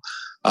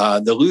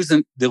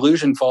 the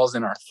illusion falls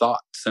in our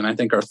thoughts. And I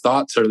think our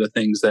thoughts are the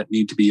things that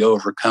need to be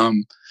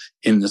overcome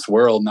in this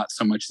world, not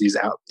so much these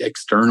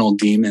external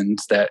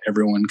demons that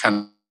everyone kind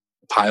of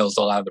piles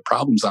a lot of the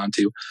problems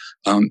onto.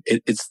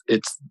 It's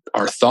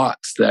our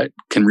thoughts that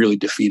can really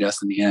defeat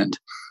us in the end.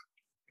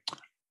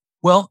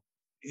 Well,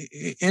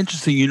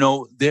 interesting.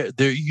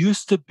 There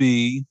used to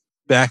be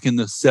back in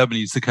the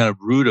 70s, the kind of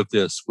root of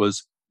this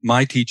was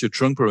my teacher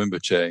Trungpa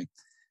Rinpoche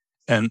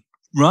and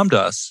Ram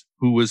Dass,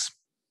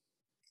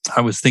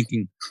 I was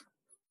thinking,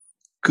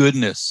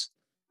 goodness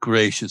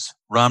gracious,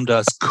 Ram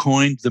Dass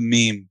coined the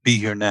meme "Be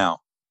Here Now"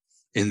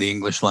 in the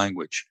English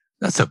language.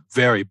 That's a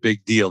very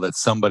big deal that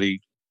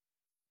somebody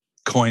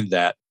coined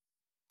that.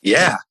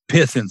 Yeah.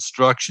 Pith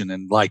instruction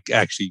and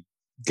actually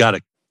got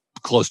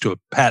close to a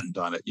patent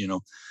on it,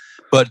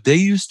 But they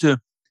used to,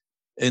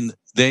 at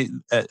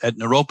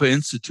Naropa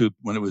Institute,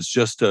 when it was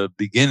just a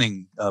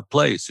beginning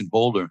place in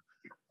Boulder,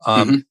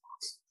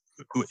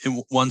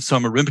 one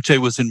summer, Rinpoche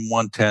was in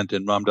one tent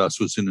and Ram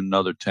Dass was in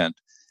another tent.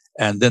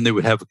 And then they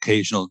would have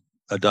occasional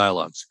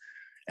dialogues.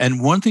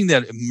 And one thing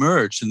that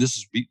emerged, and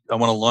I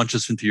want to launch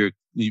us into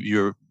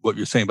your what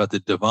you're saying about the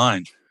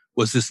divine,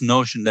 was this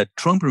notion that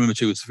Trungpa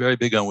Rinpoche was very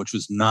big on, which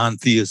was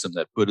non-theism,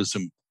 that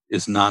Buddhism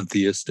is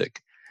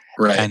non-theistic.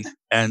 Right.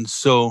 And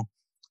so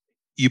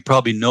you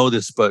probably know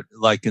this, but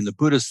like in the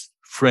Buddhist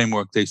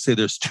framework, they say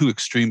there's two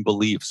extreme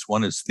beliefs.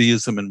 One is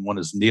theism and one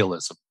is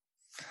nihilism.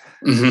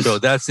 Mm-hmm. So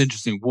that's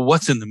interesting. Well,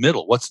 what's in the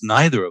middle? What's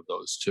neither of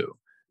those two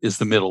is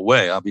the middle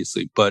way,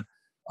 obviously. But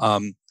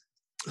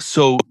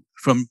so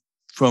from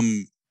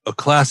a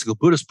classical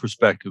Buddhist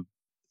perspective,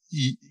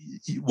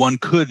 one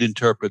could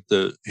interpret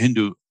the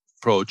Hindu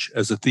approach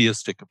as a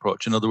theistic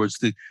approach. In other words,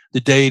 the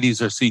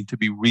deities are seen to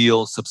be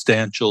real,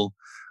 substantial,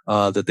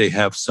 that they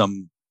have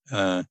some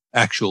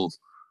actual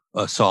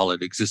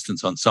solid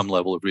existence on some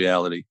level of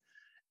reality.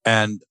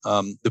 And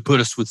the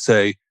Buddhists would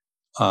say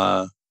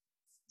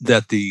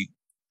that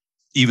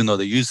even though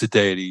they use the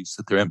deities,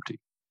 that they're empty.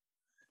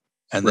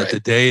 And that the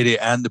deity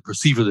and the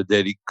perceiver of the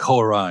deity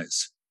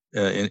co-arise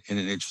in an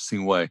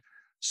interesting way.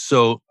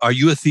 So are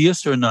you a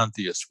theist or a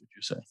non-theist, would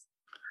you say?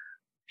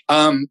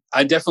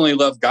 I definitely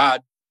love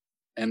God.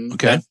 And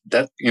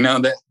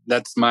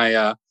that's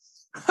my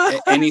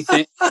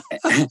anything.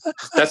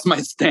 That's my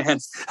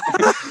stance.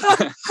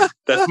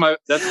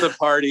 that's the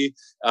party.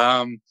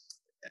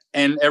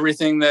 And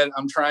everything that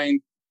I'm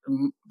trying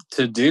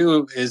to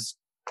do is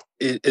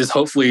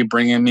hopefully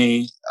bringing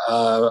me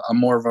a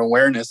more of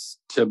awareness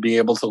to be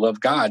able to love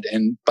God.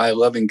 And by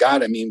loving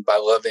God, I mean by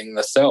loving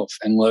the self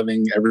and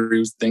loving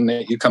everything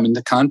that you come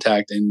into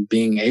contact, and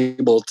being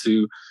able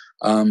to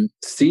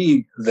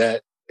see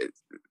that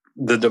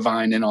the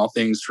divine in all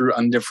things through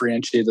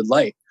undifferentiated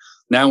light.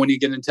 Now, when you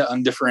get into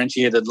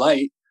undifferentiated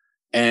light,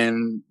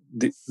 and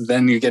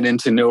then you get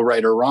into no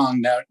right or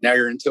wrong, now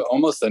you're into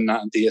almost a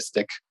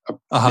non-theistic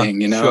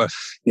thing, Sure.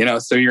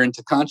 So you're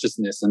into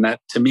consciousness. And that,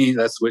 to me,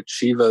 that's what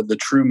Shiva, the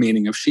true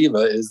meaning of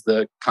Shiva, is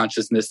the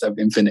consciousness of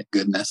infinite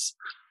goodness,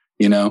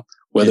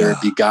 whether it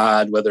be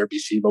God, whether it be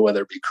Shiva,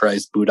 whether it be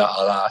Christ, Buddha,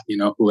 Allah,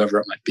 whoever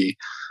it might be.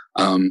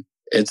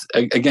 It's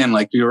again,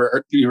 like you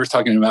were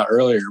talking about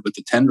earlier with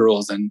the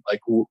tendrils, and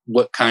like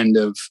what kind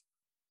of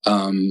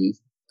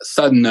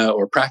sadhana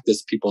or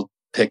practice people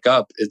pick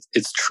up.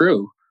 It's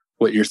true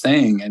what you're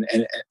saying, and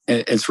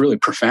it's really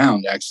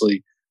profound,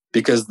 actually,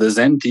 because the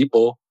Zen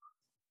people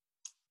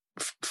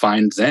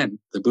find Zen,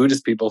 the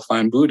Buddhist people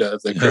find Buddha,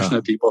 the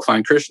Krishna people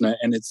find Krishna,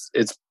 and it's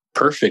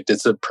perfect.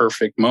 It's a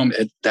perfect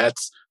moment.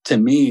 That's, to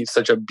me,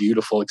 such a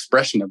beautiful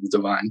expression of the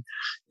divine.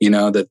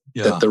 That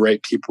the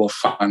right people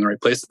find the right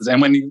places, and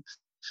when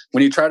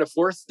you try to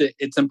force it,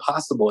 it's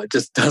impossible. It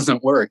just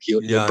doesn't work.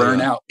 You'll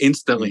burn out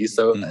instantly.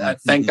 So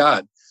thank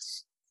God.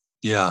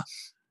 Yeah.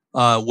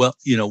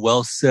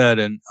 Well said.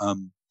 And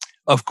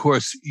of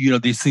course,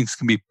 these things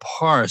can be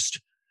parsed.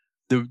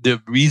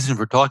 The reason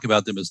for talking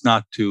about them is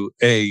not to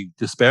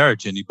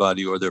disparage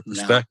anybody or their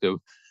perspective,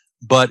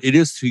 but it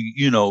is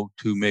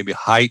to maybe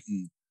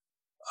heighten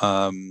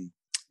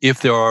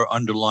if there are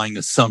underlying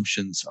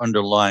assumptions,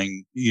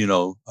 underlying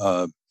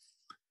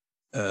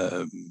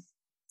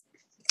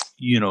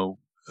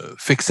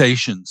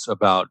fixations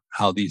about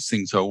how these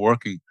things are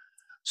working.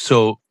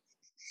 So,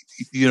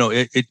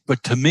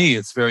 but to me,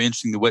 it's very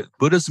interesting the way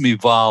Buddhism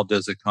evolved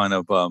as a kind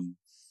of,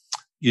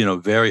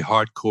 very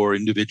hardcore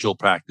individual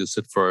practice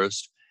at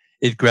first.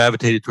 It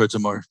gravitated towards a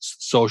more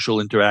social,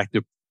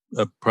 interactive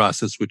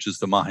process, which is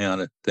the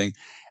Mahayana thing.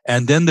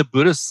 And then the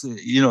Buddhists,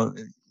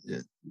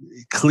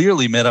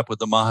 clearly met up with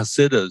the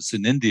Mahasiddhas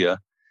in India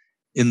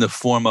in the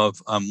form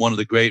of one of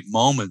the great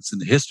moments in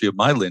the history of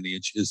my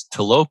lineage is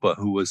Tilopa,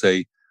 who was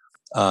a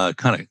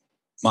kind of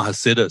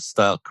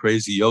Mahasiddha-style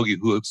crazy yogi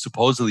who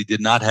supposedly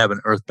did not have an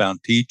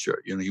earthbound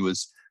teacher. He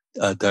was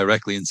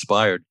directly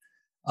inspired.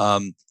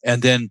 And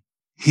then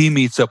he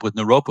meets up with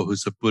Naropa,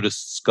 who's a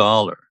Buddhist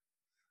scholar,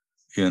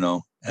 and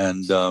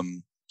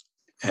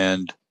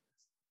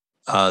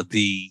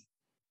the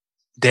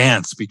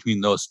dance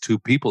between those two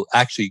people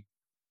actually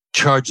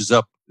charges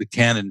up the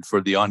canon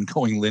for the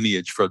ongoing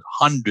lineage for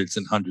hundreds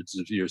and hundreds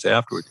of years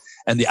afterward.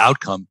 And the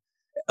outcome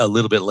a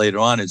little bit later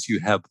on is you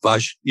have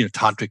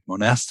tantric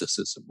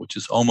monasticism, which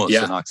is almost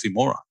an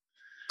oxymoron.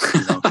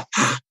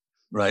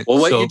 Right.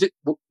 Well,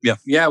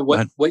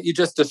 what you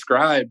just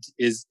described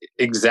is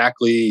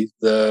exactly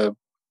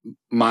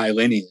my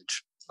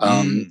lineage.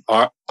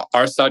 Our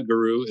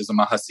Sadhguru is a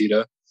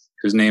Mahasiddha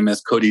whose name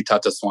is Kodi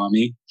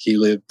Tataswami. He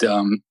lived,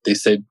 they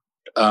said,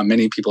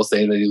 many people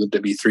say that he lived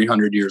to be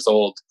 300 years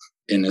old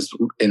in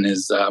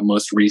his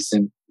most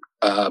recent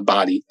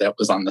body that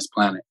was on this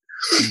planet.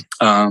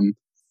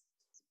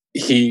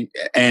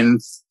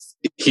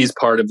 He's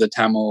part of the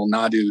Tamil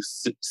Nadu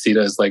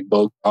Siddhas like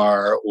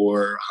Bokar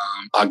or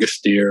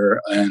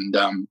Agastya and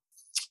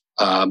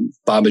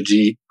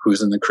Babaji,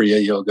 who's in the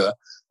Kriya Yoga.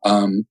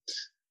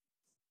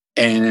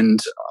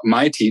 And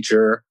my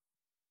teacher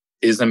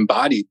is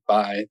embodied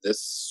by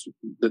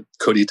the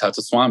Kodi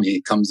Tataswami.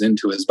 He comes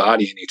into his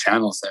body and he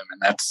channels him,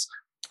 and that's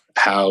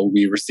how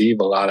we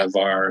receive a lot of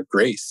our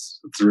grace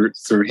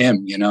through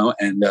him,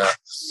 And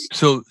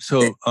so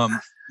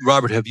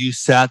Robert, have you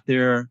sat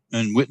there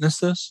and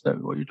witnessed this? Is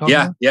that what you're talking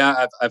about?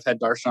 Yeah. I've had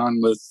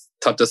darshan with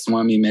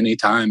Tataswami many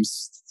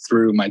times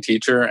through my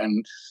teacher,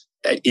 and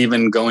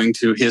even going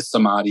to his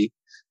samadhi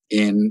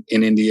in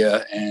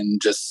India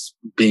and just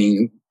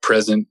being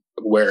present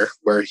where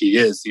he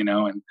is,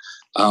 and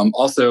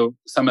also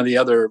some of the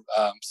other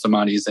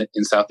samadhis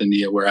in South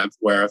India where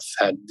I've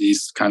had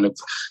these kind of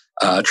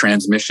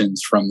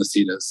transmissions from the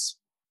Siddhas.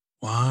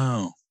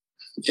 Wow.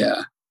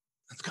 Yeah.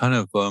 It's kind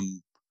of,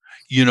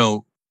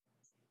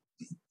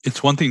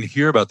 it's one thing to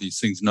hear about these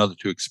things, another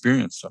to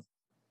experience them.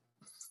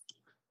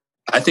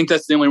 I think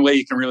that's the only way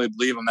you can really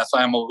believe them. That's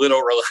why I'm a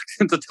little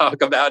reluctant to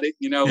talk about it,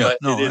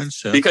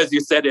 because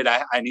you said it.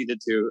 I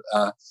needed to,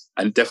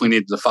 I definitely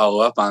needed to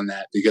follow up on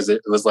that, because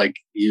it was like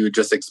you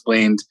just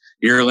explained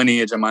your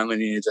lineage and my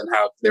lineage and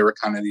how they were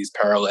kind of these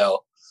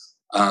parallel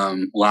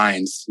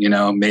lines,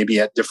 maybe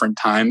at different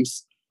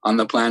times on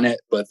the planet,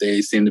 but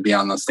they seem to be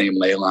on the same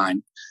ley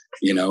line,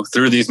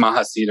 through these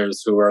Mahasiddhas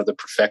who are the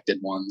perfected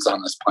ones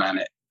on this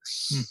planet.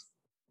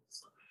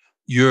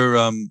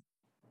 You're,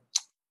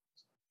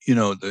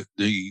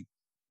 the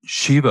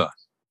Shiva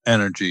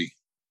energy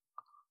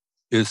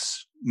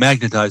is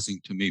magnetizing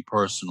to me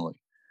personally,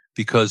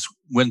 because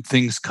when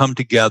things come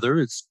together,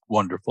 it's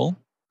wonderful.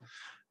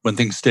 When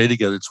things stay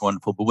together, it's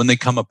wonderful. But when they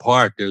come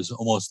apart, there's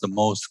almost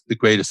the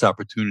greatest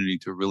opportunity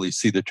to really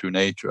see the true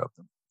nature of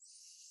them.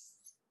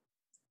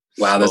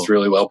 Wow, that's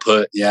really well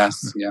put.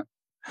 Yes. Yeah.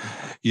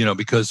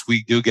 Because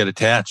we do get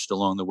attached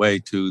along the way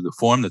to the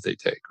form that they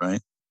take,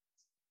 right?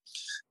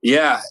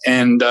 Yeah.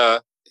 And,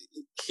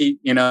 he,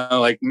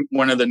 like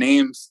one of the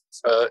names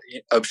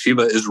of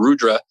Shiva is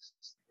Rudra,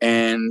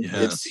 and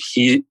it's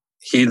he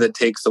that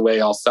takes away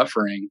all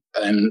suffering.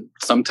 And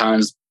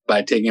sometimes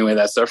by taking away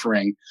that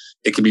suffering,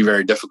 it can be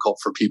very difficult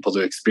for people to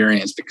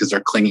experience because they're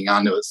clinging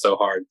onto it so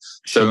hard.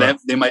 So that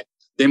they might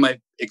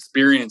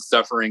experience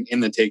suffering in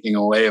the taking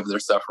away of their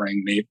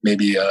suffering,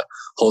 maybe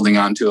holding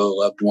on to a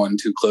loved one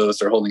too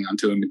close, or holding on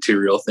to a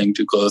material thing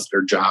too close,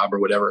 their job or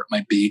whatever it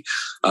might be.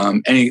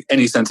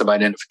 Any sense of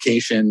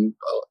identification,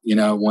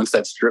 once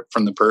that's stripped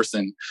from the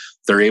person,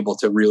 they're able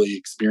to really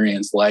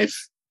experience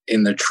life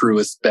in the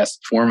truest,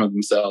 best form of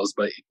themselves.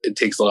 But it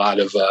takes a lot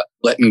of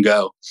letting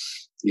go,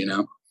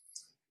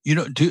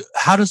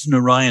 How does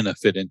Narayana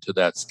fit into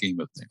that scheme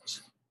of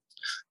things?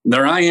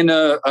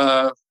 Narayana,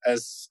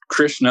 as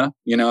Krishna,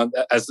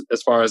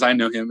 as far as I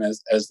know him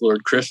as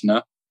Lord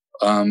Krishna,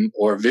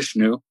 or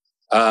Vishnu,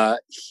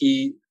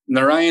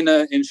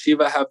 Narayana and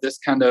Shiva have this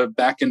kind of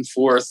back and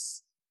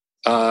forth.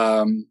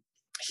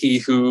 He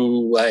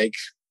who, like,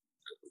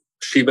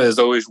 Shiva is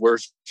always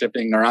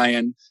worshiping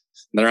Narayan,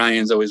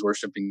 Narayan's always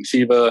worshiping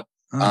Shiva.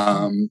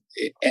 And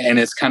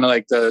it's kind of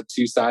like the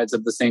two sides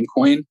of the same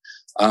coin.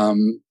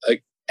 And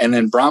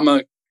then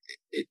Brahma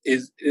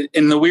is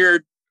in the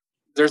weird.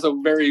 There's a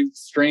very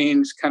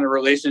strange kind of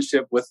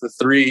relationship with the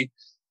three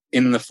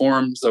in the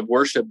forms of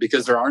worship,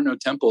 because there are no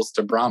temples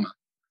to Brahma,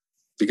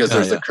 because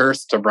there's a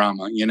curse to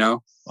Brahma,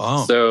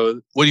 Oh.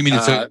 So what do you mean?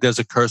 There's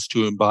a curse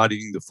to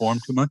embodying the form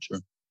too much?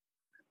 Or?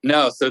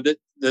 No. So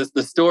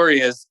the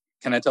story is,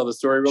 can I tell the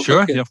story real quick?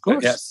 Sure, yeah, of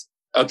course. Yes.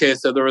 Okay.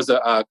 So there was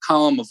a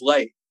column of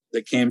light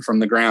that came from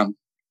the ground,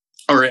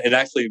 or it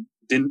actually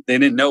they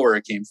didn't know where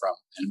it came from.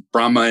 And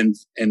Brahma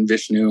and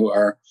Vishnu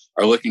are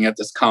looking at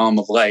this column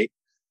of light.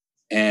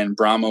 And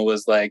Brahma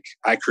was like,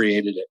 I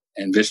created it.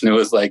 And Vishnu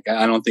was like,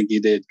 I don't think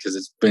you did, because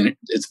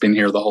it's been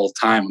here the whole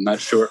time. I'm not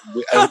sure.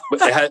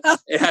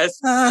 It has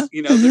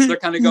they're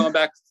kind of going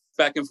back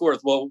and forth.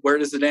 Well, where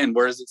does it end?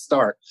 Where does it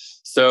start?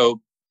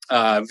 So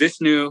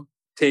Vishnu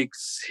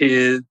takes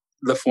the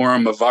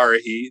form of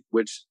Varahi,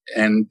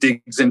 and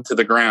digs into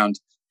the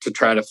ground to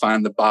try to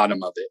find the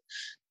bottom of it.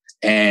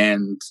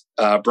 And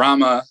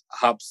Brahma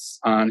hops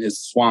on his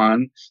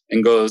swan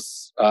and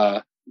goes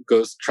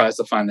tries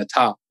to find the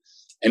top,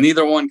 and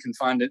neither one can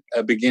find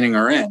a beginning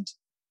or end.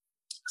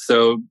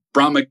 So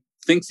Brahma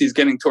thinks he's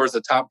getting towards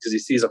the top because he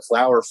sees a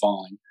flower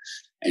falling,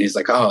 and he's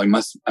like, "Oh, I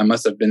must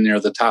have been near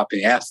the top." And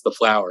he asks the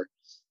flower,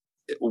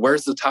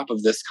 "Where's the top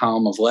of this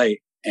column of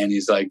light?" And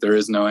he's like, "There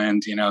is no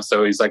end, you know."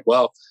 So he's like,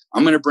 "Well,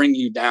 I'm going to bring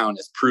you down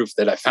as proof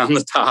that I found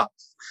the top."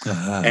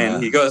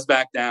 And he goes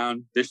back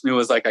down. Vishnu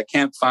was like, "I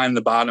can't find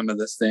the bottom of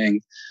this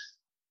thing."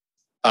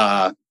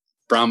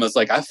 Brahma's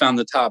like, "I found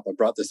the top. I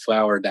brought this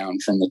flower down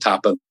from the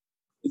top of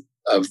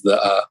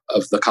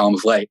the column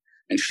of light."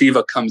 And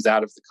Shiva comes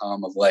out of the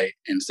column of light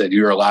and said,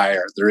 "You're a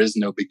liar. There is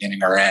no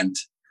beginning or end.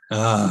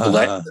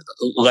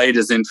 Light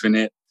is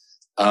infinite.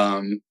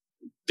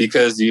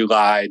 Because you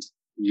lied,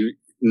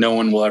 no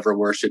one will ever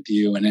worship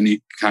you in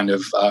any kind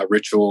of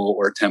ritual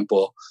or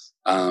temple."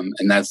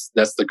 And that's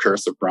the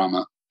curse of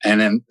Brahma. And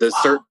then the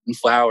certain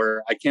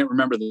flower, I can't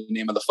remember the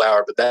name of the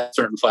flower, but that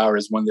certain flower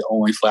is one of the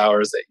only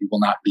flowers that you will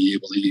not be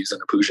able to use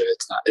in a puja.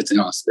 It's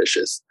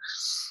inauspicious.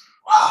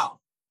 Wow.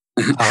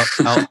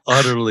 How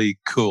utterly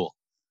cool.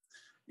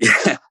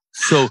 Yeah.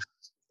 So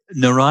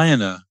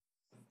Narayana,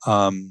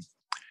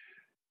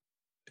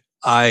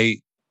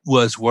 I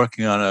was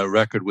working on a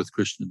record with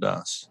Krishna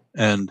Das,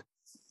 and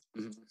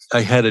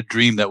I had a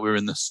dream that we were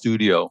in the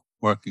studio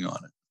working on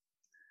it.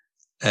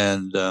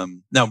 And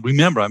now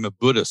remember, I'm a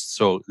Buddhist,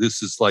 so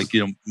this is like,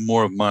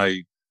 more of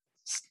my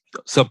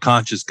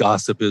subconscious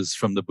gossip is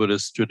from the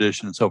Buddhist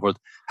tradition and so forth.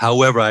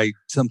 However, I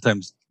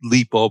sometimes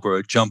leap over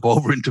or jump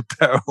over into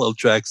parallel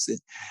tracks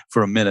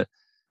for a minute.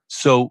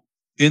 So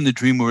in the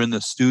dream, we're in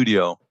the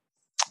studio,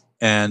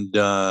 and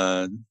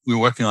we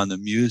were working on the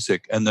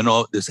music, and then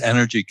all this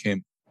energy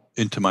came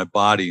into my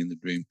body in the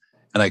dream,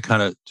 and I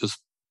kind of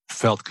just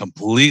felt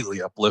completely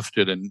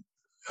uplifted and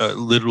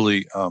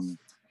literally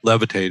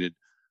levitated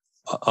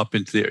up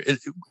into the air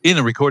in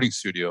a recording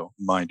studio,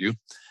 mind you.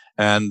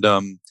 And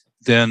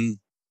then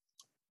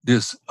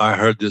I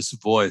heard this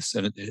voice,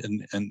 and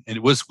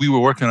it was, we were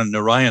working on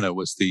Narayana.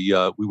 We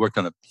worked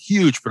on a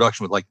huge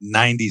production with like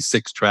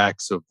 96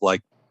 tracks of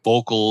like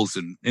vocals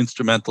and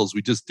instrumentals.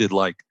 We just did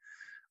like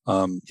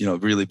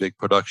really big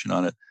production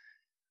on it.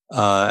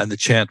 And the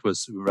chant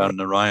was around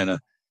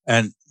Narayana.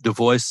 And the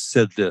voice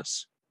said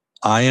this: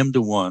 "I am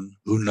the one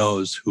who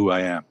knows who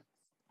I am.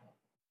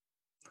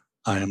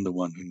 I am the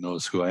one who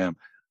knows who I am."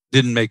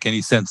 Didn't make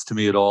any sense to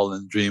me at all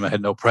in the dream. I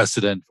had no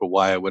precedent for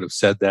why I would have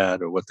said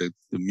that or what the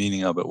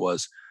meaning of it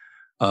was.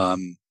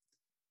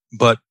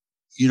 But,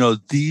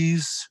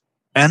 these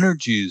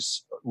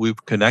energies,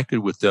 we've connected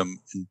with them,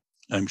 in,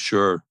 I'm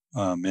sure,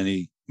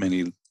 many,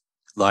 many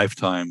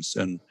lifetimes.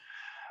 And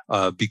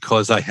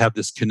because I have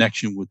this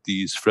connection with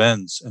these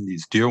friends and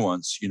these dear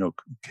ones,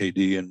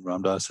 KD and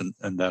Ramdas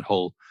and that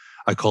whole,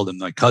 I call them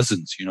my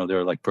cousins,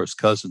 they're like first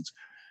cousins.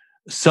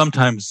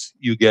 Sometimes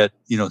you get,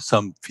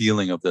 some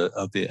feeling of the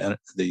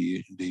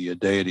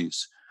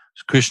deities.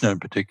 Krishna in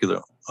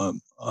particular,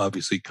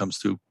 obviously comes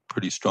through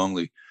pretty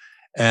strongly.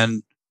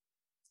 And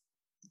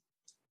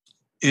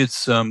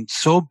it's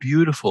so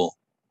beautiful,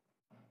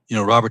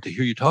 Robert, to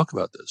hear you talk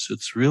about this.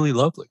 It's really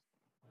lovely.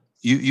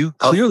 You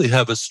clearly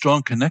have a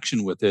strong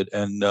connection with it,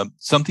 and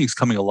something's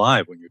coming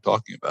alive when you're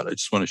talking about it. I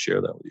just want to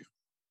share that with you.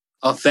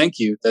 Oh, thank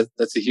you.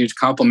 That's a huge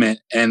compliment.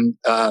 And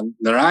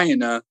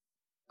Narayana,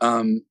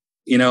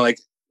 like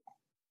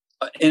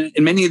in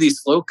many of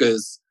these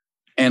slokas,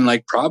 and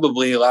like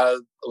probably a lot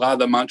of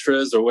the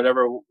mantras or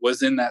whatever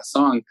was in that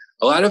song,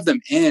 a lot of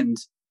them end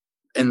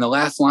in the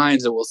last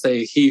lines. It will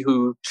say, "He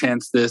who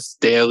chants this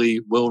daily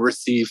will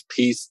receive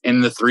peace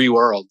in the three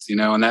worlds."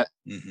 And that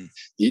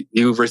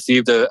you've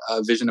received a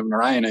vision of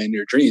Narayana in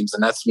your dreams,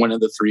 and that's one of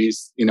the three.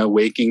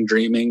 Waking,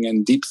 dreaming,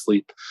 and deep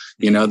sleep.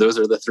 Those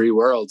are the three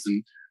worlds.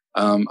 And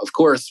of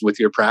course, with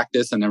your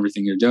practice and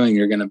everything you're doing,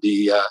 you're going to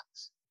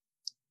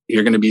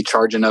be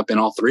charging up in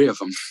all three of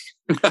them.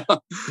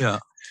 Yeah.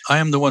 I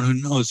am the one who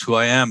knows who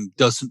I am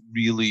doesn't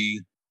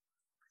really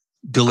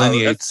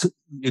delineate.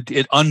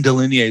 It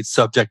undelineates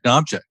subject and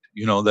object,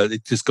 that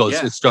it just goes,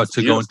 it starts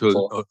to go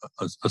into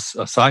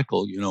a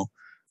cycle,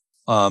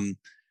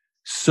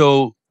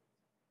 So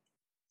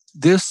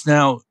this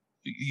now,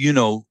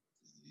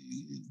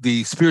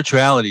 the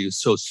spirituality is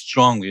so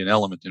strongly an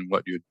element in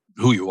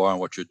who you are and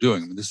what you're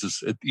doing. I mean, this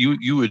is,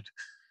 you would,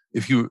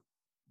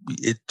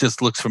 it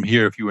just looks from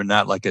here, if you were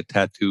not like a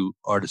tattoo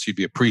artist, you'd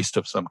be a priest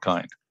of some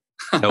kind.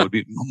 That would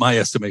be my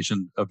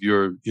estimation of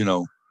your,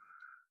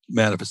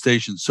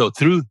 manifestation. So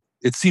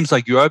it seems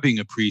like you are being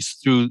a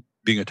priest through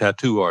being a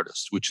tattoo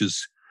artist, which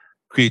is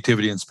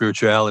creativity and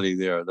spirituality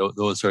there.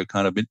 Those are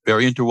kind of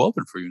very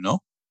interwoven for you, no?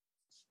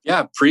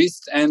 Yeah,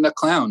 priest and a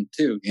clown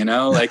too,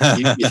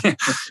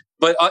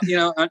 but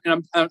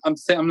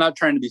I'm not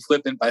trying to be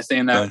flippant by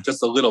saying that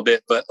just a little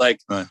bit, but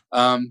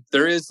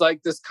there is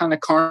like this kind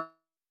of karma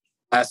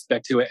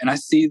aspect to it, and I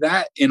see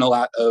that in a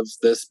lot of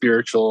the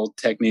spiritual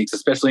techniques,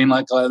 especially in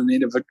like a lot of the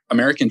Native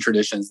American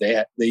traditions.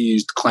 They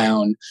used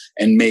clown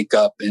and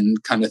makeup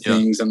and kind of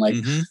things, and like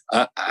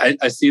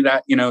I see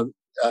that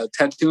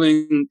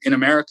tattooing in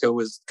America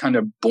was kind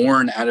of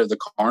born out of the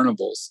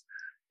carnivals,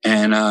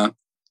 and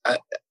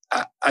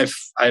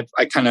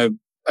I kind of,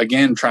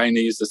 again, trying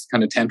to use this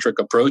kind of tantric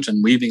approach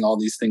and weaving all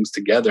these things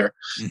together.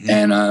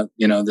 And,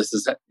 this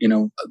is,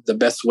 the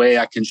best way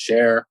I can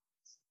share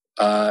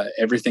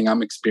everything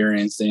I'm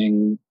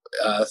experiencing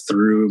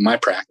through my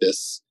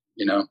practice,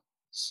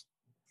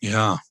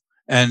 Yeah.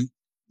 And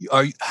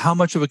how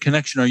much of a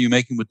connection are you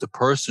making with the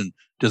person?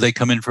 Do they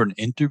come in for an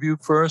interview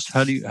first?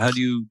 How do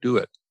you do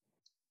it?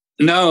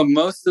 No,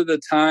 most of the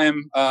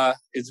time, I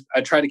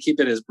try to keep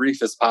it as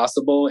brief as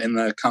possible in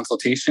the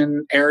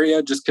consultation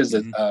area, just because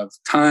of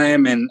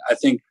time. And I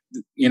think,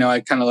 I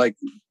kind of like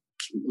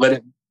let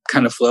it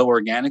kind of flow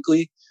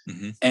organically.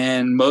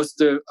 And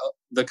most of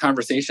the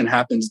conversation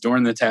happens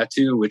during the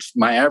tattoo, which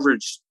my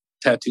average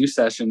tattoo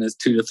session is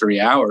 2 to 3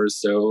 hours.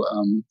 So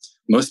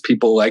most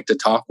people like to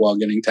talk while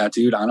getting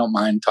tattooed. I don't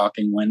mind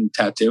talking when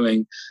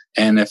tattooing.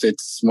 And if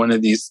it's one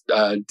of these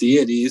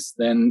deities,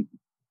 then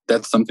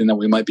that's something that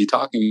we might be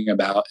talking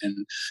about.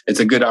 And it's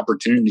a good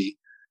opportunity.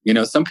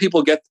 Some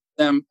people get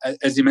them,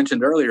 as you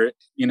mentioned earlier,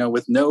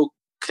 with no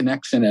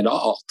connection at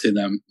all to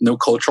them, no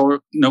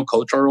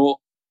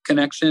cultural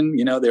connection.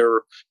 They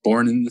were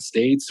born in the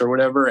States or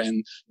whatever,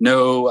 and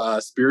no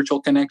spiritual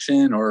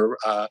connection or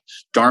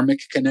dharmic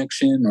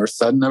connection or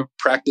sadhana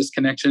practice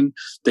connection.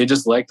 They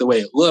just like the way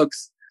it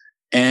looks.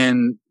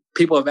 And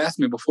people have asked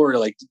me before,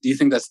 like, do you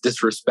think that's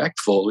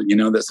disrespectful?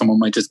 That someone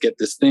might just get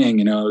this thing,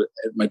 it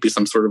might be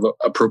some sort of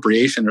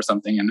appropriation or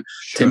something. And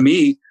to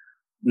me,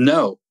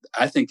 no,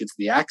 I think it's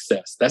the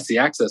access. That's the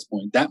access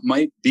point. That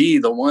might be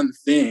the one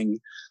thing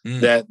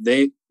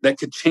that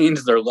could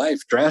change their life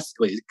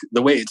drastically,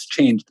 the way it's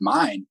changed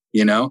mine.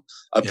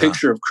 A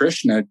picture of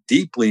Krishna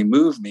deeply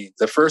moved me.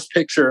 The first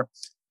picture,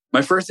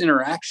 my first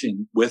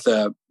interaction with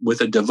a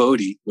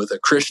devotee, with a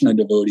Krishna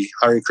devotee,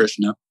 Hare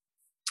Krishna,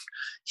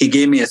 he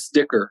gave me a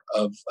sticker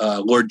of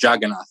Lord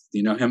Jagannath. Do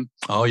you know him?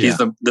 Oh, yeah. He's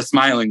the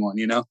smiling one,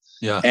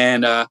 Yeah.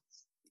 And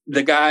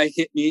the guy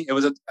hit me. I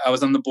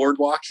was on the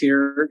boardwalk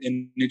here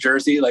in New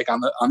Jersey, like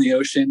on the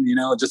ocean,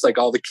 just like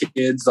all the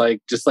kids,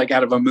 like just like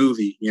out of a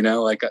movie,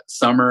 like a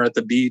summer at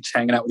the beach,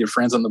 hanging out with your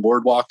friends on the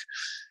boardwalk.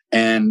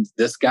 And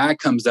this guy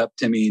comes up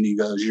to me and he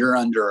goes, "You're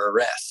under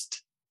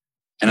arrest."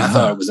 And I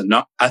thought it was a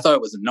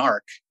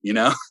narc,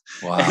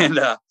 Wow. And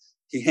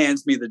he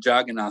hands me the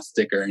Jagannath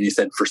sticker and he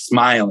said, "For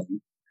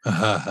smiling."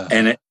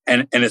 And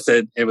it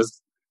said, it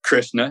was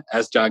Krishna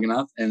as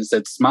Jagannath, and it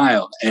said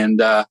 "smile."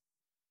 And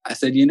I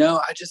said,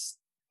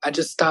 I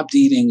just stopped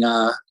eating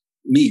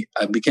meat.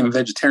 I became a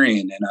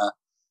vegetarian, and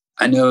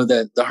I know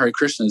that the Hare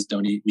Krishnas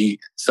don't eat meat.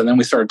 So then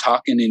we started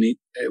talking, and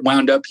it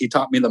wound up, he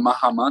taught me the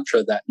Maha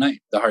Mantra that night,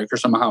 the Hare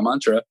Krishna Maha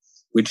Mantra.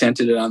 We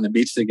chanted it on the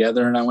beach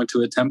together, and I went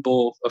to a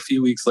temple a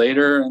few weeks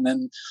later, and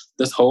then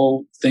this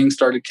whole thing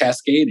started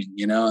cascading,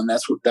 and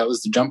that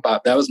was the jump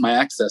off. That was my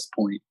access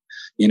point.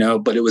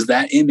 But it was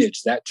that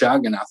image, that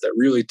Jagannath, that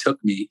really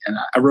took me. And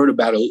I wrote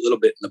about it a little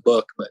bit in the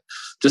book, but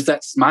just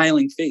that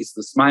smiling face,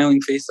 the smiling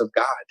face of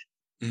God,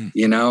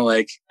 he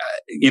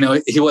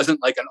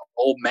wasn't like an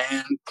old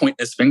man pointing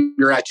his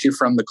finger at you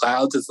from the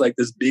clouds. It's like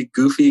this big,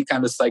 goofy,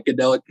 kind of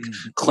psychedelic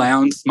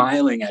clown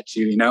smiling at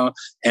you,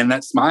 and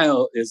that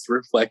smile is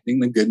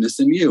reflecting the goodness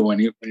in you when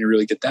you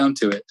really get down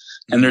to it.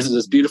 And there's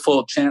this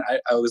beautiful chant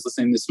I was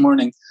listening this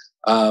morning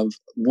of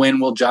when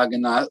will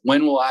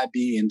I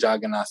be in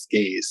Jagannath's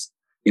gaze?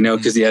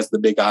 Because he has the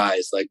big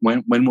eyes. Like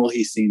when will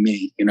he see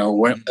me?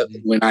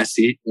 When I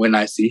see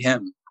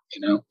him.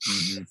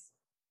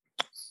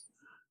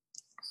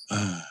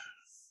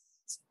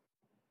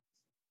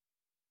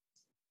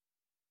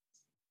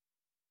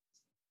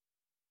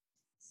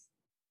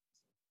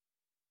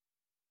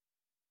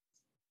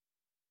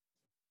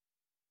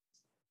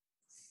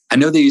 I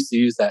know they used to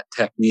use that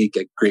technique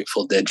at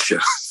Grateful Dead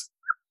shows.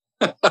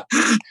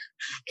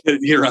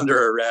 You're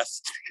under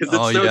arrest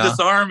because it's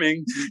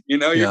disarming.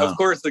 Of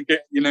course,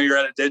 you're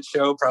at a dead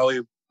show, probably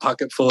a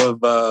pocket full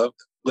of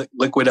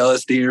liquid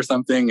LSD or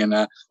something, and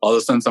all of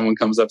a sudden someone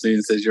comes up to you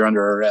and says you're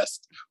under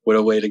arrest. What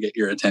a way to get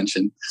your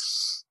attention.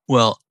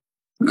 Well,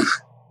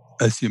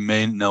 as you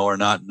may know or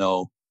not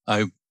know,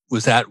 I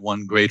was at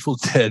one Grateful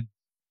Dead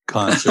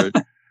concert,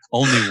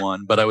 only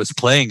one, but I was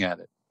playing at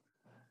it.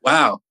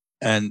 Wow.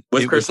 And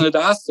with Krishna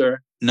Das,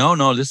 or?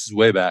 No, this is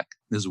way back.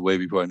 This is way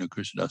before I knew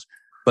Krishna Das.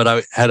 But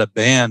I had a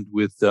band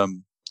with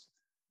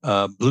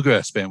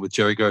bluegrass band with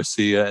Jerry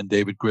Garcia and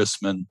David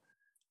Grisman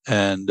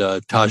and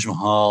Taj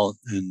Mahal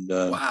and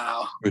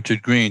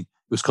Richard Green.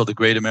 It was called the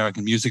Great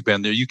American Music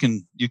Band. There you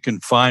can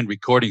find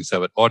recordings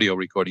of it, audio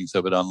recordings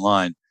of it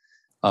online.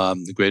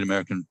 The Great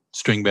American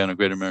String Band or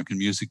Great American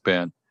Music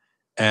Band.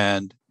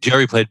 And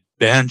Jerry played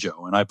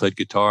banjo and I played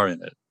guitar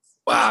in it.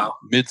 Wow.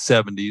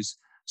 Mid-70s.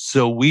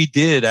 So we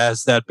did,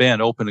 as that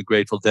band, open a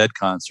Grateful Dead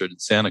concert in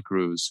Santa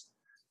Cruz,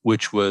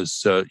 which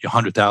was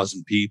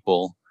 100,000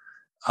 people.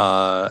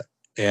 And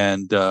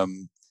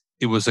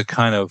it was a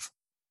kind of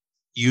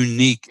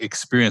unique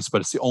experience,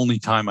 but it's the only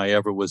time I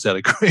ever was at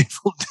a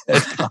Grateful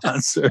Dead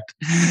concert.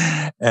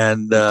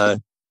 And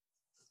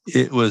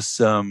it was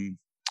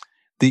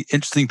the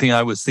interesting thing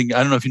I was thinking, I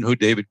don't know if you know who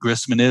David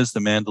Grisman is, the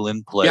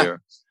mandolin player.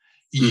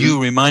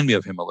 you remind me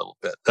of him a little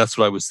bit. That's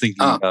what I was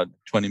thinking about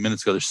 20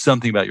 minutes ago. There's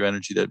something about your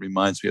energy that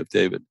reminds me of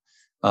David.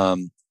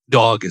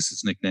 Dog is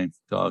his nickname,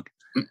 Dog.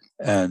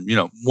 And,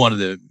 one of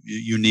the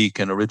unique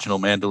and original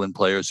mandolin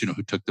players,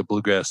 who took the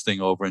bluegrass thing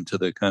over into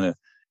the kind of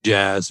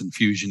jazz and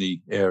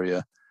fusion-y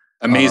area.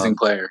 Amazing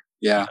player.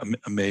 Yeah.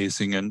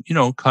 Amazing. And,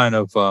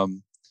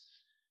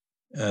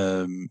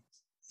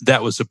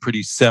 that was a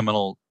pretty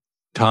seminal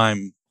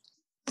time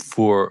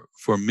for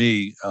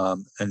me.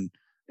 And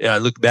I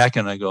look back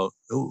and I go,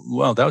 oh,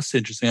 wow, that was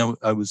interesting.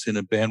 I was in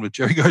a band with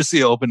Jerry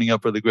Garcia opening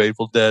up for the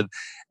Grateful Dead.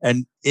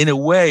 And in a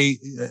way,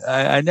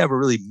 I never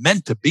really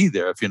meant to be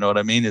there, if you know what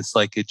I mean. It's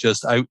like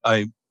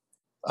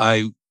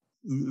I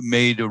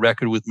made a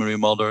record with Maria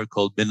Muldaur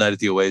called Midnight at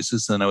the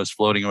Oasis, and I was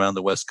floating around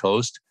the West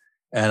Coast.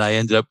 And I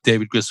ended up,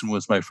 David Grissom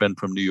was my friend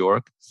from New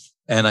York.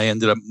 And I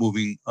ended up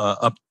moving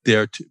up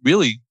there to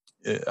really,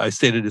 I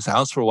stayed at his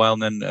house for a while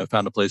and then I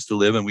found a place to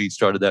live and we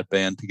started that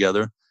band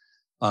together.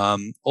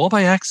 All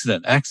by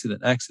accident, and,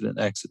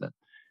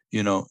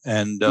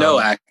 no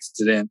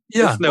accident.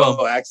 Yeah.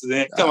 No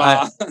accident. Come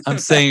on. I'm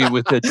saying it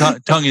with the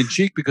tongue in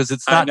cheek because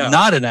it's not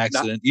an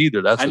accident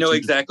either. That's I know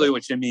exactly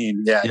what you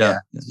mean.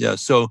 Yeah.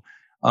 So,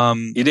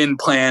 you didn't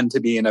plan to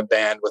be in a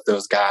band with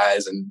those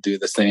guys and do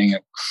the thing.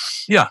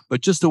 Yeah.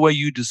 But just the way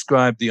you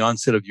described the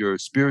onset of your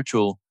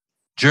spiritual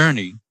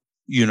journey,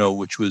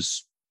 which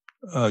was,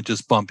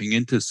 just bumping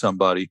into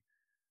somebody.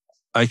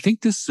 I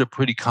think this is a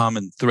pretty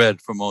common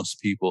thread for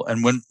most people.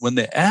 And when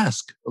they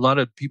ask, a lot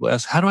of people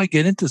ask, how do I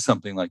get into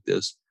something like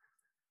this?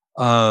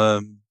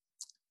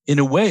 In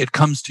a way, it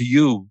comes to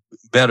you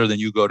better than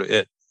you go to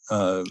it,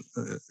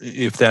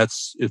 if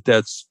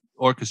that's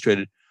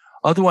orchestrated.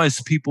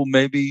 Otherwise, people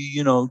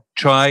maybe,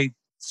 try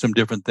some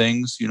different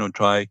things,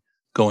 try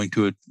going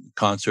to a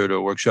concert or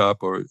a workshop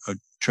or a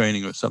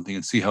training or something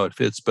and see how it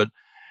fits. But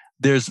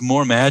there's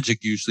more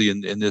magic usually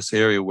in this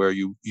area where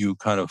you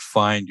kind of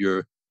find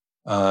your,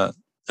 a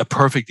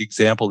perfect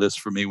example of this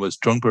for me was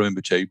Trungpa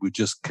Rinpoche would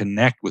just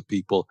connect with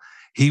people.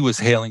 He was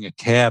hailing a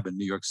cab in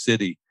New York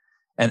City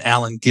and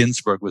Allen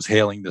Ginsberg was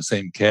hailing the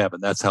same cab.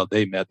 And that's how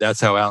they met.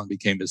 That's how Allen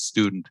became his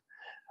student.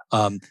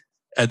 And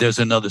there's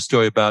another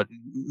story about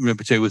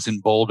Rinpoche was in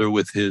Boulder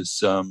with his,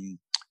 small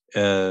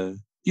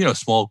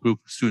group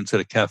of students at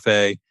a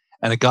cafe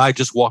and a guy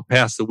just walked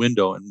past the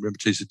window and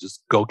Rinpoche said,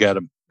 just go get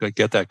him, go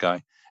get that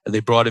guy. And they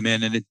brought him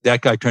in, and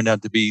that guy turned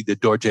out to be the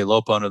Dorje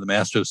Lopon, or the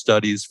Master of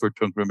Studies for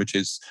Trungpa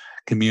Rinpoche's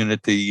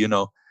community,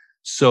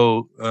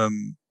 So,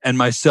 and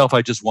myself,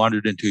 I just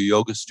wandered into a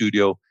yoga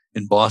studio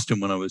in Boston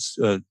when I was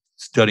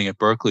studying at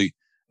Berkeley,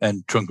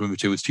 and Trungpa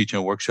Rinpoche was teaching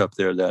a workshop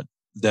there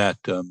that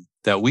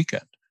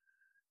weekend.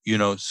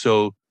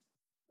 So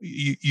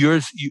your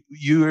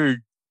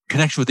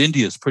connection with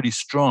India is pretty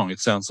strong. It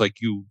sounds like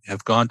you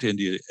have gone to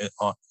India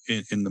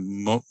in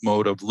the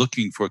mode of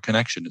looking for a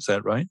connection. Is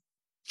that right?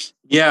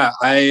 Yeah,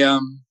 I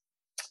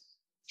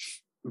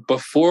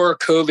before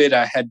COVID,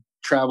 I had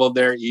traveled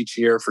there each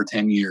year for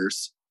 10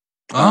 years.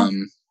 I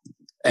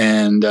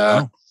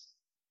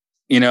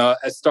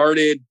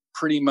started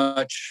pretty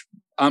much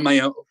on my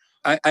own.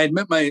 I had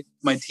met my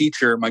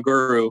teacher, my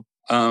guru,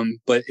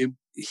 but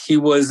he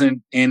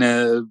wasn't in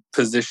a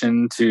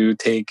position to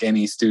take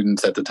any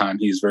students at the time.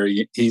 He's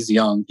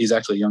young. He's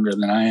actually younger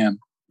than I am.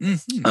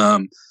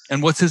 Mm-hmm.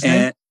 And what's his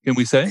name? Can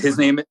we say his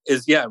name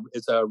is? Yeah,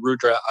 it's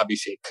Rudra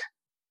Abhishek.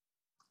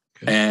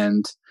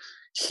 And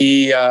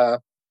he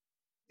had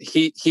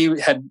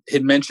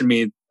mentioned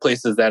me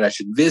places that I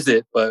should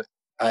visit, but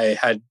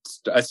I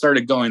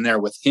started going there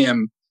with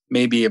him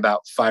maybe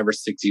about 5 or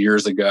 6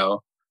 years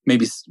ago,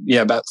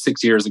 about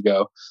 6 years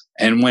ago.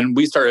 And when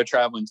we started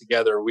traveling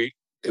together,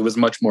 it was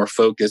much more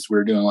focused. We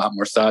were doing a lot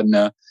more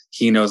sadhana.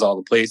 He knows all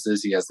the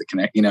places. He has the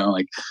connect.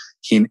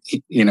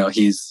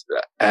 He's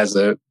as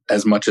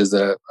much as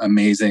an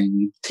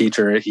amazing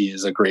teacher. He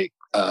is a great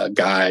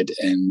guide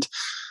and.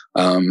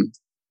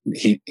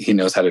 He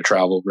knows how to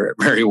travel very,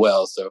 very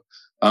well. So,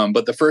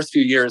 but the first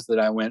few years that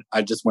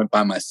I just went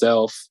by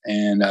myself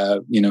and,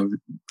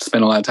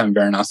 spent a lot of time in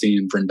Varanasi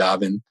and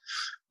Vrindavan,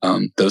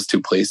 those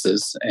two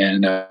places.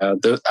 And I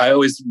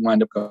always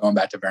wind up going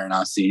back to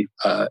Varanasi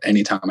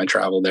anytime I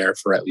travel there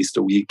for at least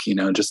a week,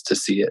 just to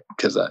see it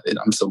because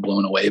I'm so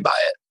blown away by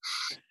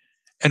it.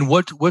 And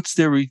what's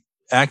their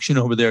reaction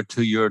over there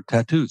to your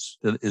tattoos?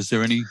 Is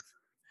there any...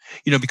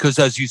 because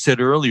as you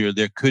said earlier,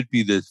 there could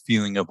be this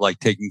feeling of like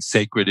taking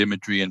sacred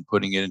imagery and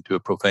putting it into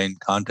a profane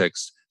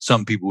context.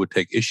 Some people would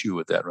take issue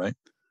with that, right?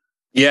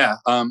 Yeah.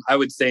 I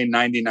would say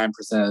 99%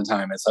 of the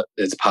time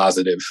it's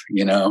positive,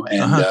 and,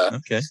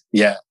 okay.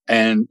 Yeah.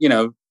 And,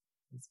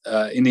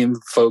 Indian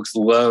folks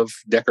love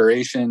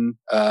decoration.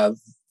 The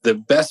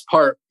best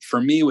part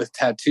for me with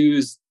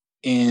tattoos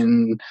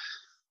in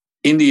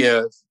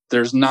India,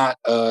 there's not,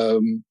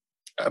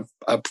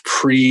 a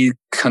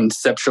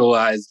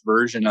pre-conceptualized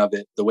version of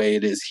it the way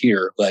it is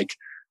here. Like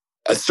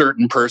a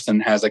certain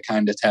person has a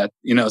kind of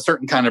a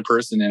certain kind of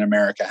person in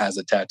America has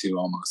a tattoo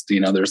almost.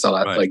 There's a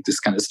lot like this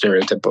kind of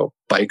stereotypical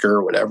biker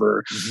or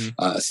whatever,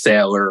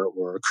 sailor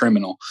or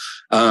criminal.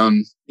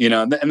 And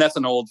that's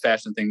an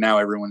old-fashioned thing. Now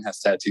everyone has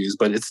tattoos,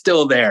 but it's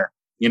still there.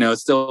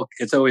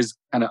 it's always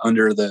kind of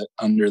under the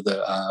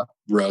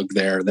rug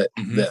there, that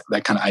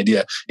kind of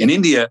idea. In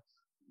India,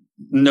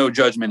 no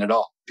judgment at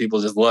all.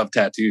 People just love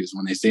tattoos.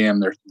 When they see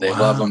them, they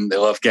love them. They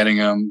love getting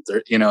them.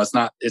 It's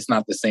not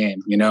the same,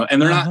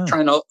 and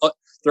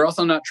they're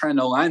also not trying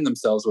to align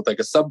themselves with like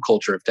a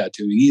subculture of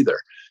tattooing either.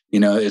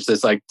 It's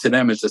just like, to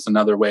them, it's just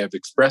another way of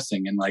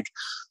expressing. And like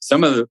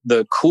some of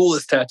the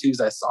coolest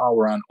tattoos I saw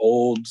were on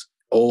old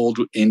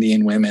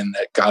Indian women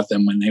that got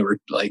them when they were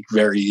like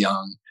very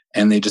young,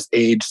 and they just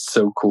aged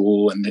so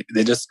cool. And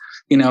they just,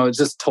 it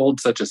just told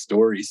such a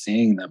story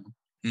seeing them.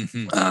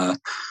 Mm-hmm.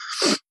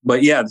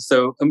 But yeah,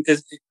 so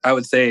I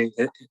would say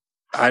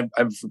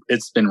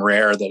it's been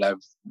rare that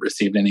I've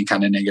received any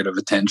kind of negative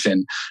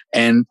attention.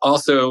 And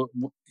also,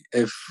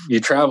 if you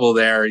travel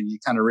there, you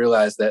kind of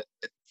realize that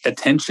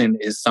attention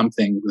is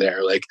something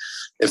there. Like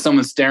if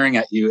someone's staring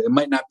at you, it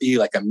might not be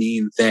like a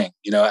mean thing.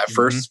 At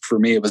first for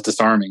me, it was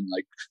disarming.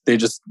 Like they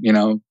just,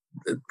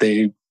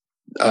 they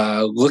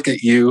look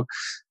at you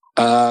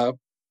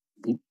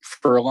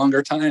for a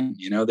longer time.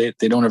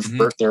 They don't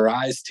avert their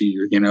eyes to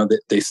you.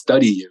 They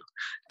study you.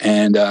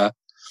 And I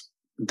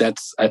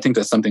think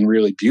that's something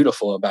really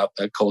beautiful about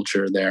that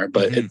culture there.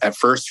 But at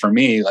first for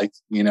me, like,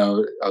 I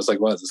was like,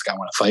 well, does this guy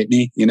want to fight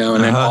me? And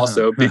then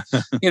also,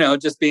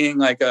 just being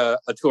like a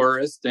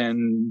tourist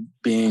and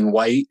being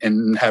white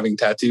and having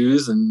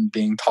tattoos and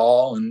being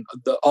tall and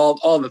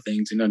all the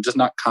things, just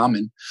not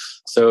common.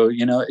 So,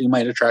 you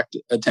might attract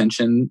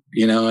attention,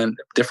 and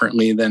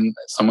differently than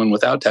someone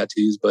without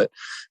tattoos. But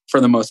for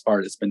the most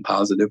part, it's been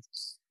positive.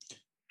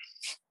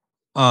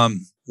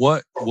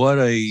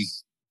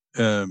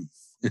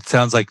 It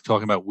sounds like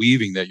talking about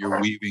weaving, that you're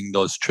weaving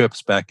those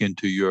trips back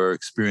into your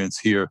experience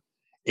here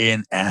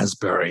in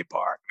Asbury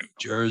Park, New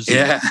Jersey.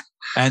 Yeah.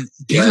 And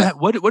do you have,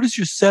 what is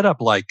your setup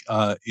like?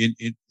 Do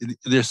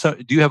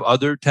you have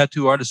other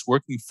tattoo artists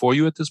working for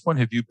you at this point?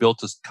 Have you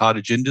built a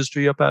cottage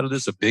industry up out of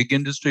this? A big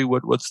industry?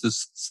 What's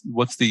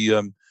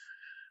the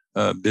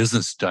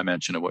business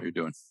dimension of what you're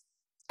doing?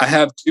 I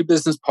have 2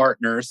 business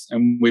partners,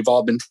 and we've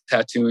all been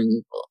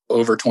tattooing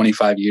over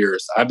 25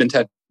 years. I've been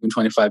tattooing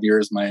 25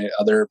 years, my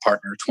other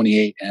partner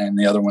 28, and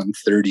the other one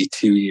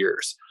 32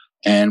 years.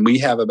 And we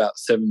have about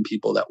 7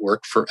 people that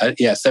work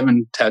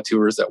 7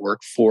 tattooers that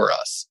work for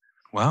us.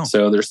 Wow.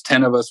 So there's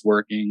 10 of us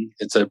working.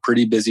 It's a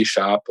pretty busy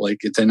shop. Like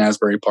it's in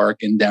Asbury Park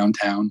in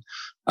downtown.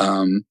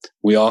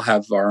 We all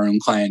have our own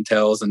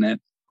clienteles, and then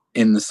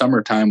in the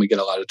summertime, we get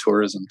a lot of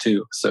tourism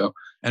too. So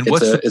and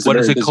what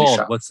is it called?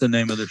 Shop. What's the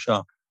name of the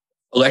shop?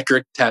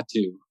 Electric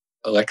Tattoo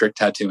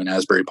in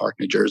Asbury Park,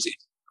 New Jersey.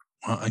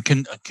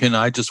 Can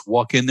I just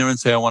walk in there and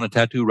say I want a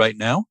tattoo right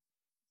now?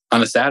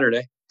 On a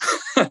Saturday.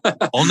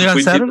 Only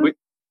on Saturday?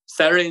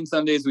 Saturday and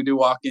Sundays we do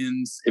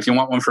walk-ins. If you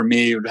want one from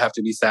me, it would have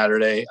to be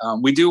Saturday.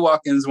 We do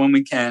walk-ins when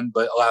we can,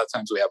 but a lot of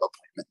times we have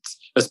appointments,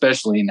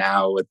 especially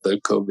now with the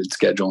COVID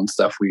schedule and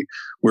stuff.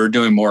 We're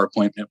doing more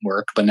appointment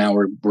work, but now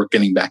we're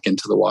getting back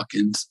into the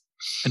walk-ins.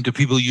 And do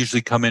people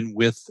usually come in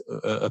with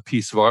a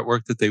piece of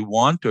artwork that they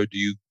want, or do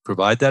you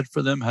provide that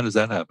for them? How does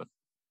that happen?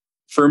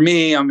 For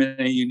me, I'm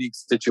in a unique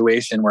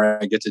situation where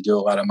I get to do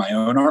a lot of my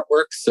own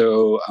artwork.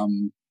 So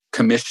I'm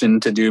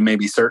commissioned to do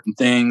maybe certain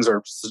things,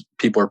 or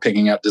people are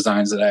picking out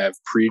designs that I have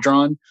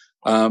pre-drawn.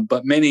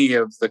 But many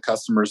of the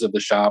customers of the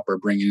shop are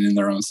bringing in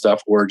their own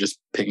stuff, or just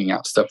picking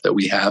out stuff that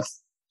we have.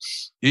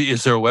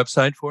 Is there a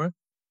website for it?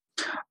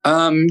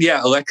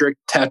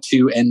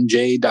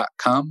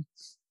 electrictattoonj.com.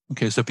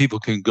 Okay, so people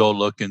can go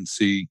look and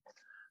see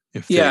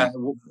if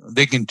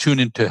they can tune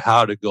into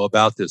how to go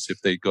about this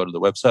if they go to the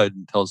website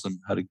and tells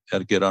them how to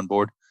get on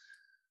board.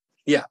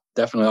 Yeah,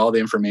 definitely. All the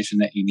information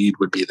that you need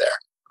would be there.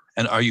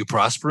 And are you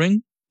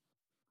prospering?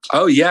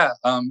 Oh yeah,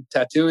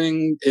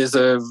 tattooing is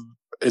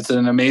it's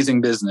an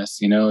amazing business.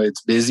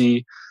 It's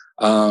busy.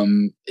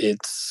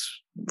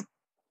 Its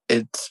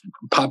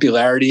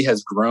popularity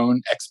has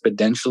grown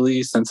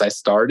exponentially since I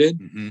started.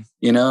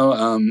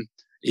 Mm-hmm.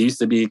 It used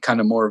to be kind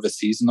of more of a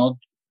seasonal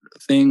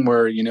thing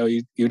where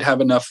you'd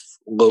have enough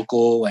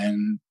local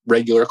and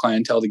regular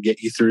clientele to get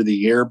you through the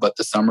year, but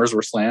the summers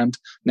were slammed.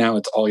 Now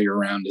it's all year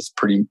round. It's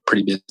pretty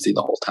busy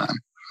the whole time.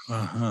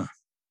 Uh-huh.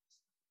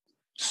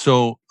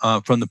 So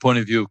from the point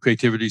of view of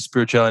creativity,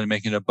 spirituality, and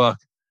making a buck,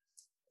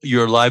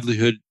 your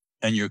livelihood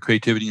and your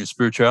creativity and your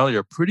spirituality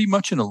are pretty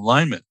much in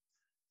alignment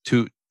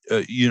to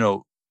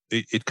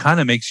it kind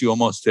of makes you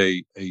almost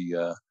a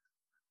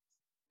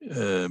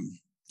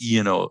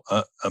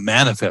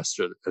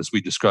manifestor, as we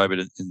describe it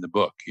in the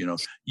book.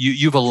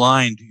 You've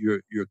aligned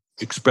your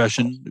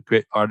expression, the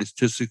great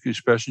artistic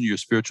expression, your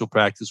spiritual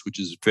practice, which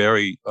is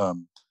very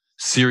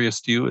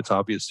serious to you. It's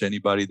obvious to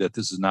anybody that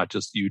this is not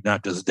just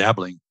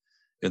dabbling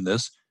in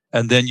this.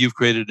 And then you've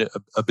created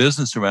a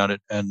business around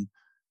it, and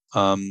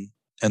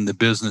the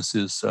business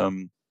is.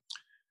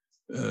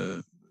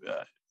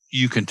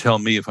 You can tell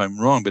me if I'm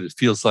wrong, but it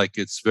feels like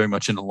it's very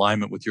much in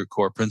alignment with your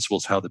core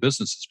principles, how the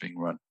business is being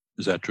run.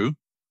 Is that true?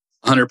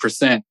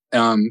 100%.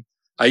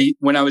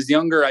 When I was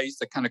younger, I used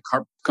to kind of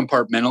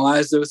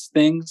compartmentalize those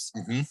things,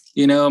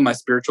 my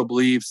spiritual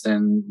beliefs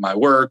and my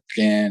work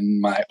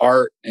and my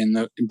art.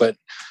 But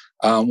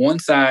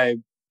Once I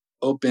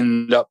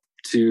opened up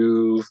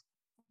to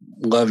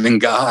loving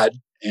God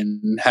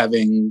and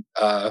having,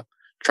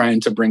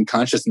 trying to bring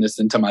consciousness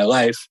into my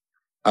life,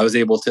 I was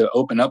able to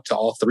open up to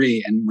all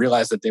three and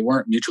realize that they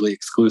weren't mutually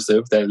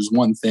exclusive. That it was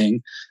one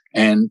thing,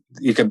 and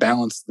you could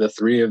balance the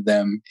three of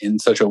them in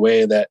such a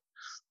way that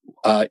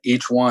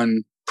each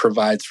one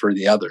provides for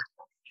the other.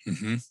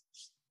 Mm-hmm.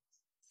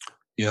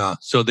 Yeah.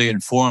 So they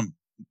inform,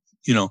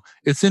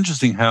 it's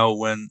interesting how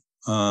when,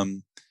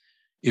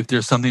 if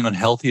there's something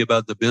unhealthy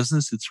about the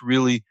business, it's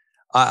really,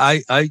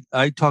 I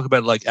talk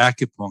about it like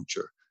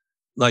acupuncture.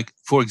 Like,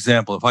 for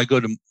example, if I go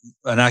to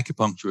an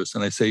acupuncturist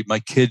and I say, my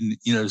kidney,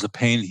 there's a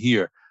pain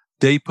here,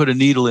 they put a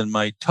needle in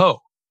my toe.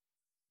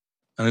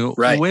 And I go,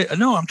 right. Wait,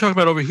 no, I'm talking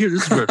about over here.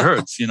 This is where it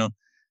hurts,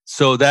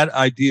 So that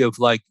idea of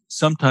like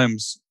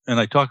sometimes,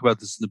 and I talk about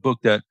this in the book,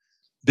 that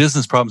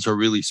business problems are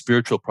really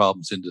spiritual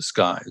problems in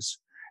disguise.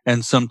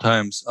 And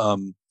sometimes,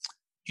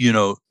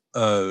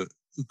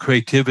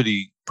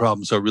 creativity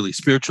problems are really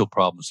spiritual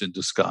problems in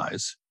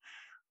disguise.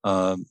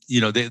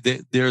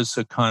 There's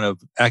a kind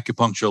of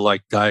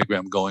acupuncture-like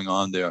diagram going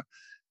on there.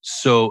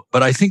 So,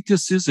 but I think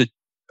this is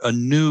a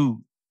new,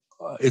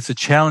 it's a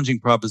challenging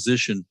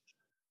proposition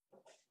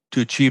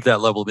to achieve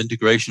that level of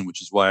integration,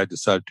 which is why I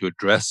decided to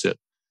address it,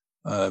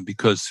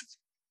 because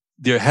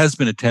there has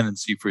been a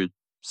tendency for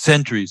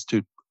centuries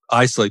to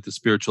isolate the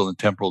spiritual and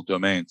temporal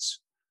domains.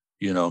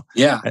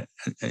 Yeah.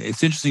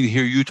 It's interesting to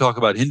hear you talk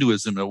about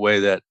Hinduism in a way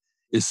that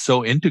is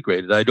so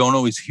integrated. I don't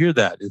always hear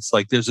that. It's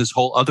like there's this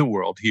whole other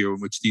world here in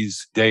which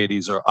these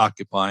deities are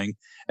occupying,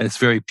 and it's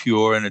very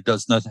pure, and it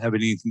does not have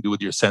anything to do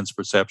with your sense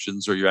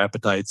perceptions or your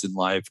appetites in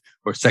life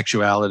or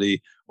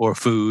sexuality or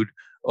food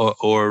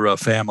or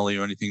family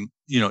or anything.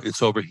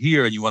 It's over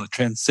here, and you want to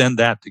transcend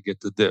that to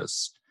get to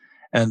this.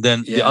 And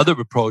then the other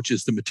approach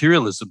is the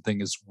materialism thing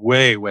is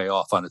way, way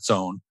off on its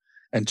own.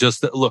 And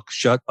just look,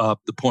 shut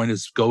up. The point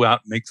is go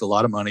out and make a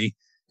lot of money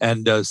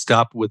and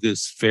stop with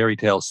this fairy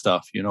tale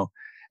stuff,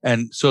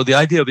 And so the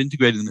idea of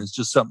integrating them is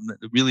just something that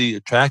really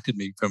attracted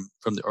me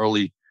from the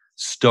early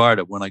start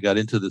of when I got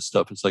into this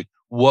stuff. It's like,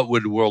 what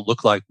would the world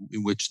look like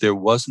in which there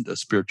wasn't a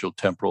spiritual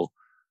temporal,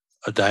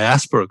 a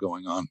diaspora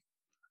going on,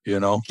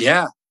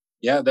 Yeah.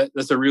 Yeah.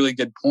 That's a really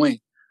good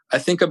point. I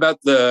think about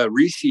the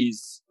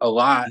rishis a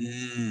lot,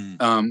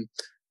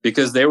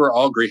 because they were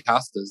all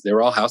grihastas. They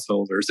were all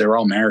householders. They were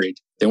all married.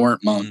 They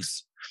weren't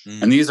monks.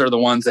 And these are the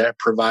ones that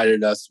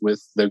provided us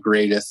with the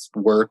greatest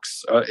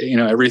works,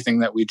 everything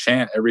that we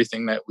chant,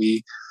 everything that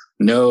we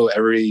know,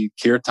 every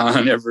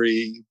kirtan,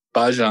 every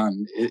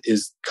bhajan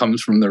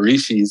comes from the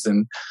rishis.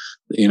 And,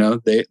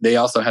 they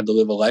also had to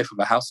live a life of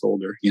a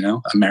householder, a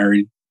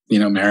married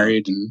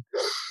and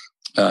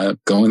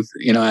going,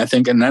 I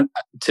think, and that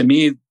to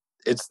me,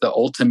 it's the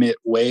ultimate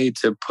way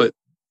to put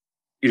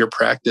your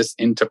practice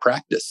into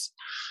practice,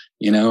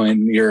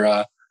 and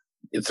your,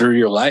 through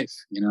your life,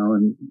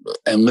 and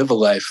live a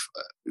life.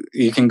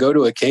 You can go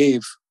to a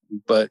cave,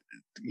 but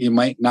you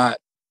might not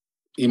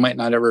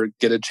ever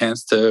get a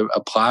chance to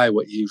apply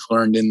what you've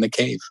learned in the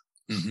cave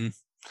if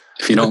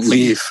you don't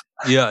leave.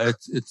 Yeah,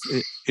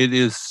 it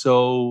is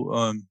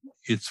so.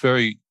 It's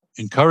very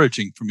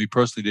encouraging for me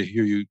personally to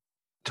hear you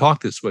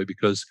talk this way,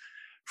 because,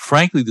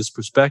 frankly, this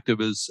perspective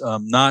is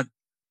not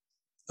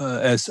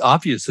as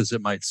obvious as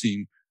it might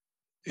seem.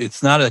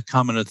 It's not a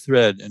common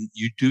thread, and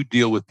you do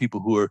deal with people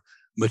who are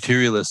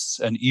materialists,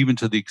 and even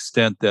to the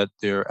extent that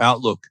their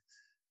outlook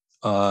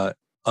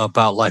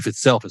about life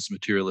itself is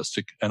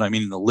materialistic. And I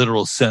mean in the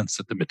literal sense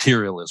that the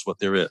material is what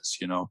there is,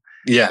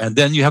 Yeah. And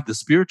then you have the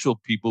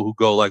spiritual people who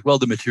go like, well,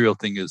 the material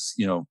thing is,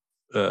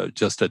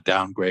 just a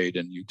downgrade,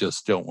 and you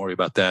just don't worry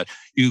about that.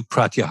 You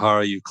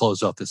pratyahara, you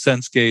close off the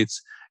sense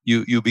gates,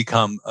 you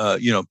become,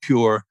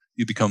 pure,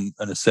 you become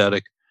an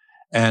ascetic.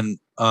 And,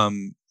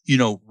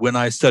 when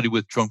I studied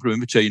with Trungpa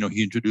Rinpoche,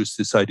 he introduced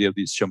this idea of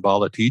these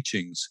Shambhala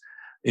teachings,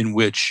 in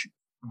which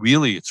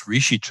really it's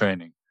rishi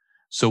training.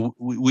 So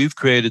we've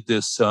created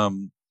this,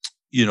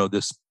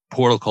 this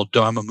portal called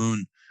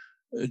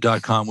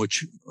dharmamoon.com,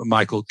 which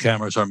Michael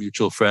Cameras, our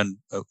mutual friend,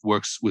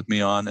 works with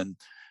me on, and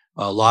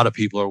a lot of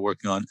people are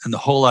working on. And the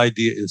whole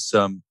idea is,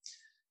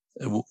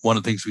 one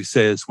of the things we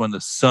say is when the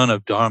sun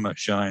of Dharma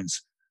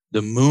shines,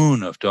 the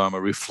moon of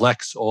Dharma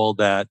reflects all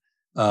that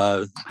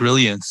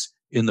brilliance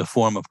in the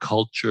form of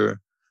culture,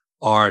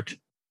 art,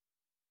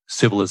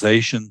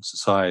 civilization,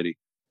 society.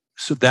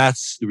 So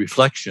that's the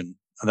reflection,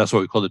 and that's why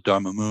we call it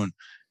Dharma Moon.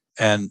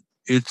 And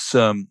it's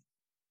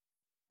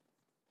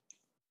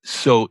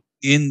so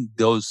in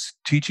those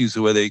teachings,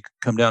 the way they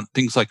come down,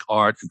 things like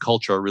art and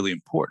culture are really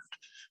important.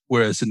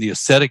 Whereas in the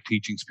ascetic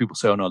teachings, people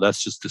say, "Oh no,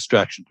 that's just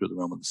distraction through the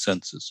realm of the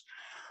senses."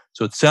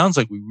 So it sounds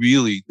like we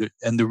really,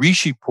 and the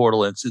Rishi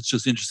portal. It's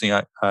just interesting.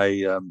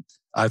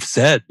 I've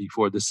said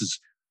before, this is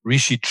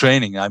Rishi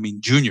training. I mean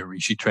junior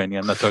Rishi training.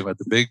 I'm not talking about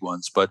the big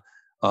ones, but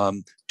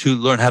to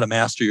learn how to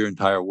master your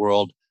entire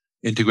world,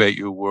 integrate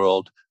your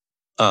world,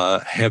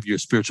 have your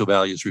spiritual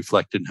values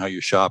reflected in how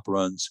your shop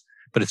runs.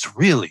 But it's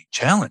really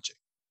challenging.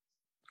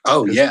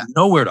 Oh, There's yeah.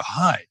 nowhere to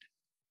hide.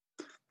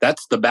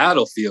 that's the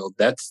battlefield.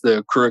 That's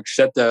the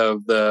Kurukshetra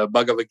of the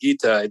Bhagavad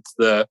Gita.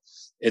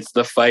 It's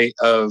the fight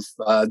of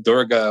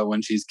Durga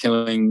when she's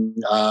killing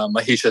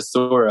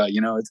Mahishasura.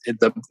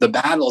 The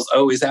battle's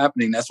always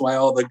happening. That's why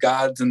all the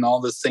gods and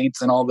all the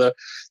saints and all the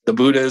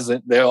Buddhas,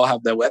 they all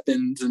have the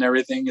weapons and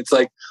everything. It's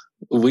like,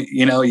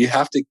 you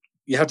have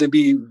to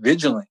be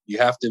vigilant.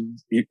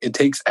 It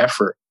takes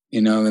effort,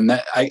 and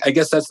that, I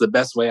guess that's the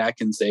best way I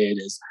can say it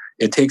is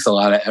it takes a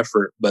lot of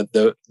effort, but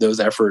those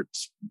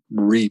efforts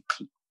reap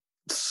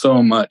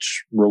so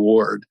much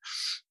reward.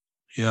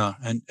 Yeah.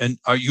 And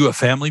are you a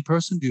family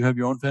person? Do you have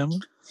your own family?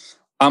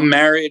 I'm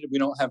married. We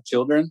don't have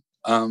children.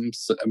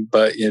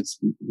 But it's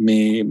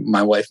me,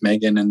 my wife,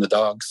 Megan, and the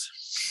dogs.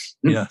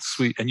 Yeah.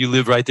 Sweet. And you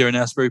live right there in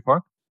Asbury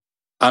Park?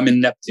 I'm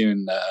in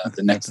Neptune,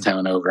 the next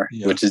town over,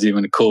 which is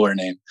even a cooler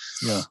name.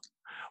 Yeah.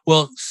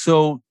 Well,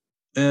 so,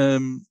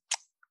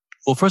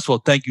 first of all,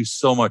 thank you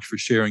so much for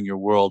sharing your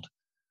world.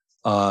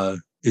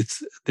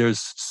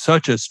 There's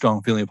such a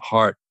strong feeling of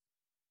heart,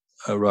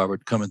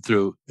 Robert, coming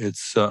through.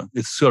 It's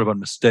sort of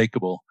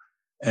unmistakable.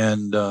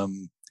 And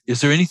is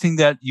there anything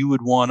that you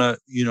would want to,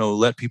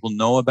 let people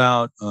know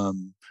about?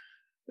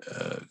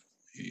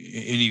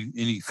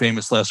 Any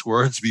famous last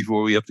words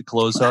before we have to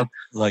close up?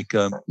 Like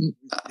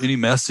any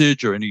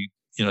message or any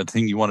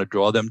thing you want to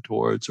draw them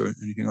towards or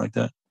anything like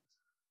that?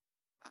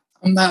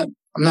 I'm not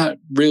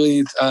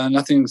really.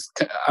 Nothing's.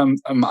 I'm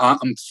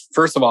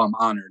first of all, I'm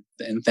honored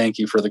and thank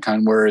you for the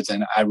kind words.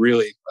 And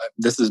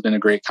this has been a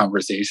great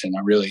conversation.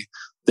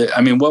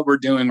 What we're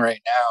doing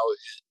right now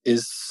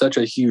is such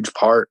a huge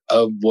part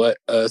of what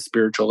a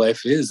spiritual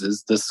life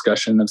is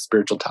discussion of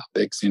spiritual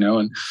topics,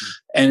 and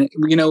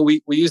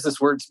we use this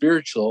word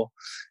spiritual,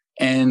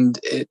 and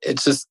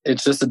it's just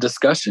a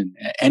discussion.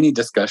 Any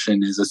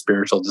discussion is a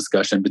spiritual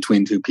discussion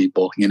between two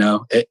people,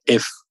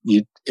 if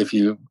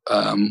you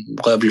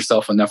love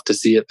yourself enough to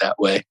see it that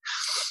way.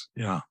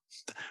 Yeah.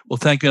 Well,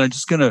 thank you. I'm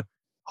just going to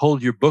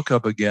hold your book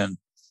up again,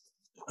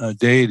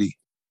 Deity.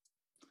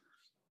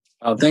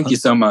 Oh, thank you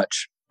so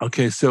much.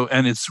 Okay,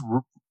 and it's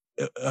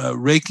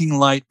Raking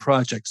Light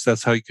Projects.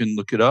 That's how you can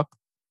look it up.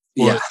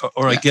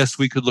 Or I guess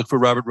we could look for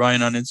Robert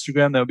Ryan on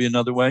Instagram. That would be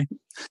another way.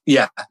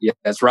 Yeah.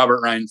 It's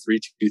Robert Ryan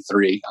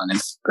 323 on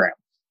Instagram.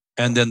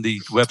 And then the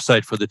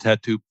website for the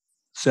Tattoo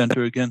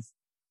Center again?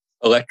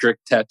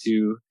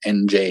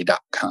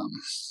 electrictattoonj.com.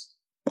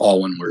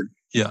 All one word.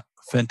 Yeah,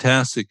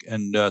 fantastic.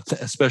 And a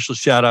special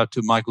shout out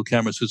to Michael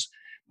Cameron, because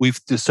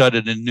we've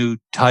decided a new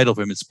title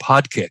for him. It's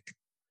Podkick.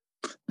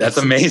 That's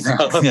amazing.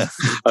 Yeah.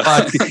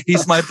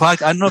 He's my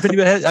pod. I don't know if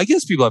anybody has, I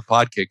guess people have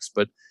podkicks,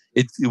 but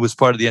it was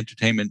part of the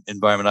entertainment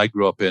environment I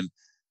grew up in.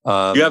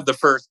 You have the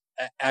first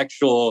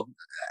actual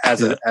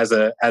as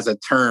a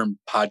term,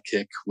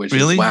 podkick, which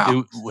really? Is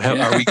wow.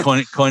 Are we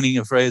coining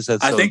a phrase?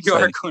 That's I think exciting.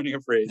 You are coining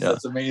a phrase. Yeah.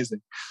 That's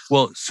amazing.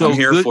 Well, so I'm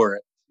here for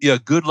it. Yeah,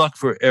 good luck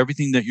for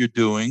everything that you're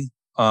doing.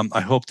 I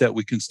hope that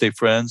we can stay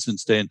friends and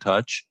stay in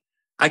touch.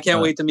 I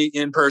can't wait to meet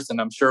you in person.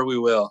 I'm sure we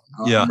will.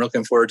 I'm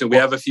looking forward to it. We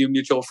have a few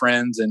mutual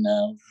friends, and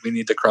we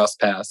need to cross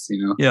paths,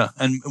 Yeah,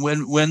 and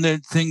when the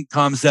thing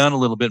calms down a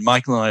little bit,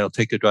 Michael and I will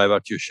take a drive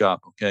out to your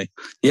shop, okay?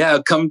 Yeah,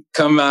 come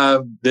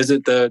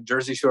visit the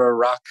Jersey Shore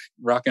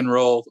rock and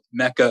roll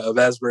mecca of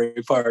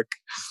Asbury Park.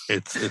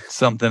 It's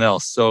something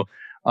else. So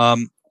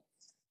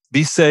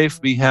be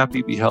safe, be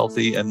happy, be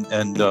healthy,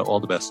 and all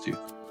the best to you.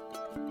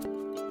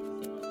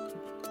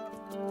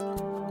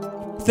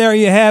 There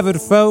you have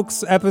it,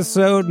 folks.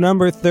 Episode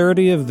number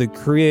 30 of the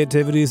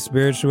Creativity,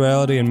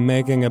 Spirituality, and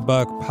Making a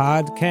Buck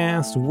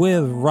podcast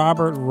with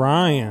Robert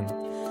Ryan.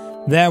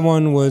 That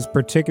one was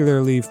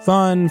particularly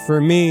fun for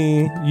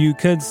me. You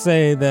could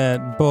say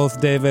that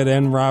both David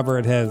and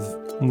Robert have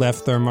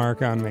left their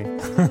mark on me.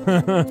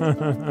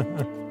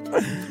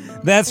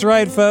 That's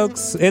right,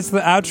 folks. It's the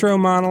outro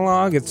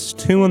monologue. It's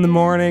 2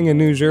 a.m. in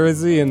New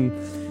Jersey, and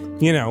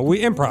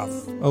we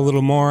improv a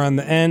little more on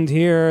the end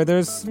here.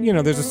 There's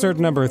a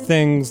certain number of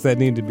things that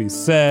need to be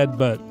said,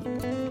 but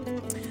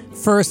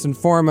first and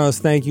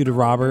foremost, thank you to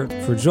Robert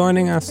for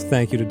joining us.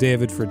 Thank you to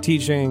David for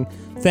teaching.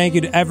 Thank you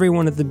to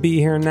everyone at the Be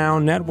Here Now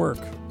Network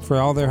for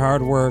all their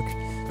hard work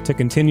to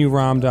continue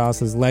Ram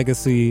Dass's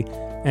legacy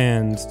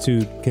and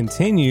to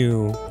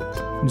continue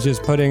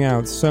just putting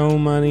out so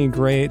many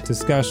great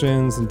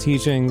discussions and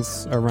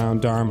teachings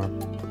around Dharma.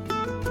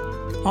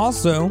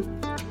 Also,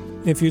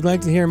 if you'd like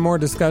to hear more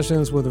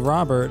discussions with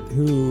Robert,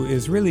 who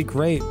is really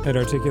great at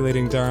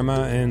articulating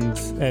Dharma and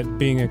at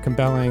being a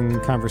compelling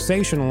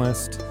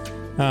conversationalist,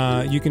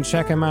 you can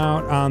check him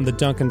out on the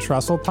Duncan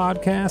Trussell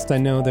podcast. I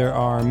know there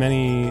are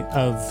many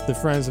of the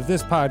friends of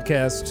this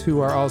podcast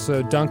who are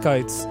also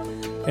Dunkites,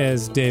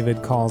 as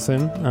David calls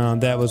him.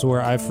 That was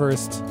where I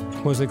first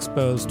was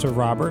exposed to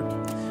Robert.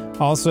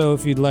 Also,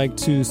 if you'd like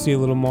to see a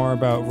little more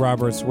about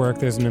Robert's work,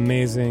 there's an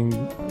amazing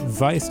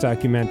Vice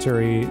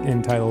documentary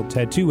entitled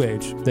Tattoo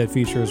Age that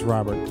features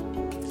Robert.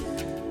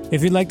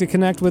 If you'd like to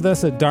connect with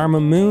us at Dharma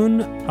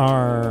Moon,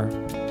 our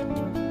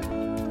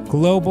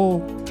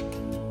global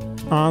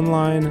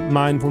online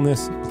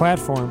mindfulness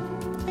platform,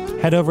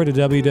 Head over to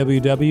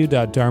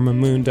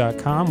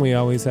www.dharmamoon.com. We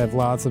always have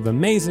lots of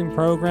amazing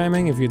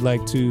programming if you'd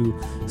like to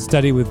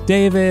study with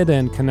David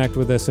and connect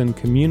with us in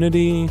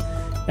community.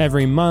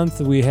 Every month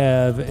we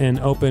have an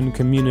open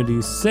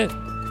community sit.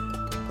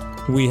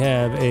 We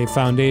have a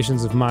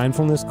Foundations of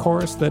Mindfulness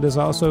course that is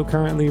also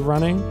currently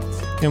running.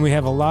 And we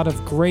have a lot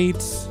of great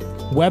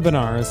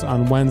webinars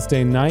on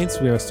Wednesday nights.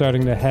 We are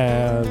starting to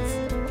have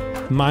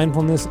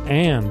mindfulness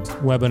and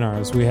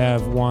webinars. We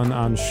have one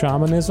on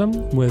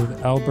shamanism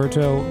with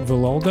Alberto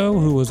Villoldo,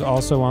 who was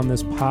also on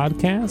this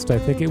podcast. I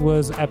think it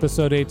was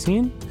episode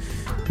 18.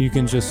 You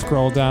can just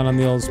scroll down on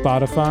the old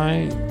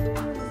Spotify.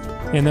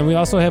 And then we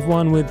also have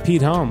one with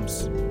Pete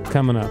Holmes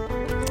coming up.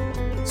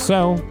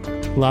 So,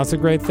 lots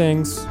of great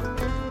things.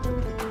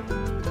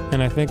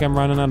 And I think I'm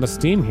running out of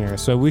steam here,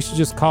 so we should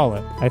just call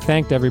it. I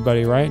thanked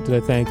everybody, right?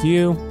 Did I thank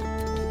you?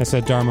 I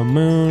said Dharma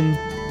Moon.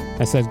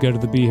 I said go to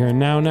the Be Here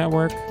Now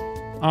Network.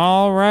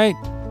 All right.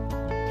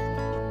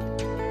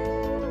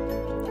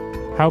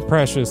 How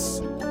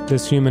precious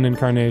this human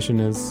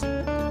incarnation is.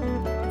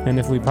 And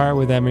if we part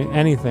with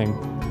anything,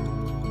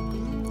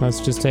 let's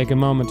just take a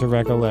moment to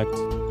recollect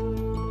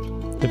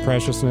the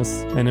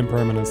preciousness and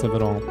impermanence of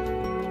it all.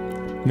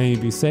 May you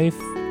be safe,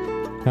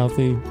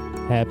 healthy,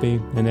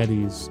 happy, and at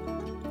ease.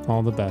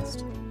 All the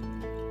best.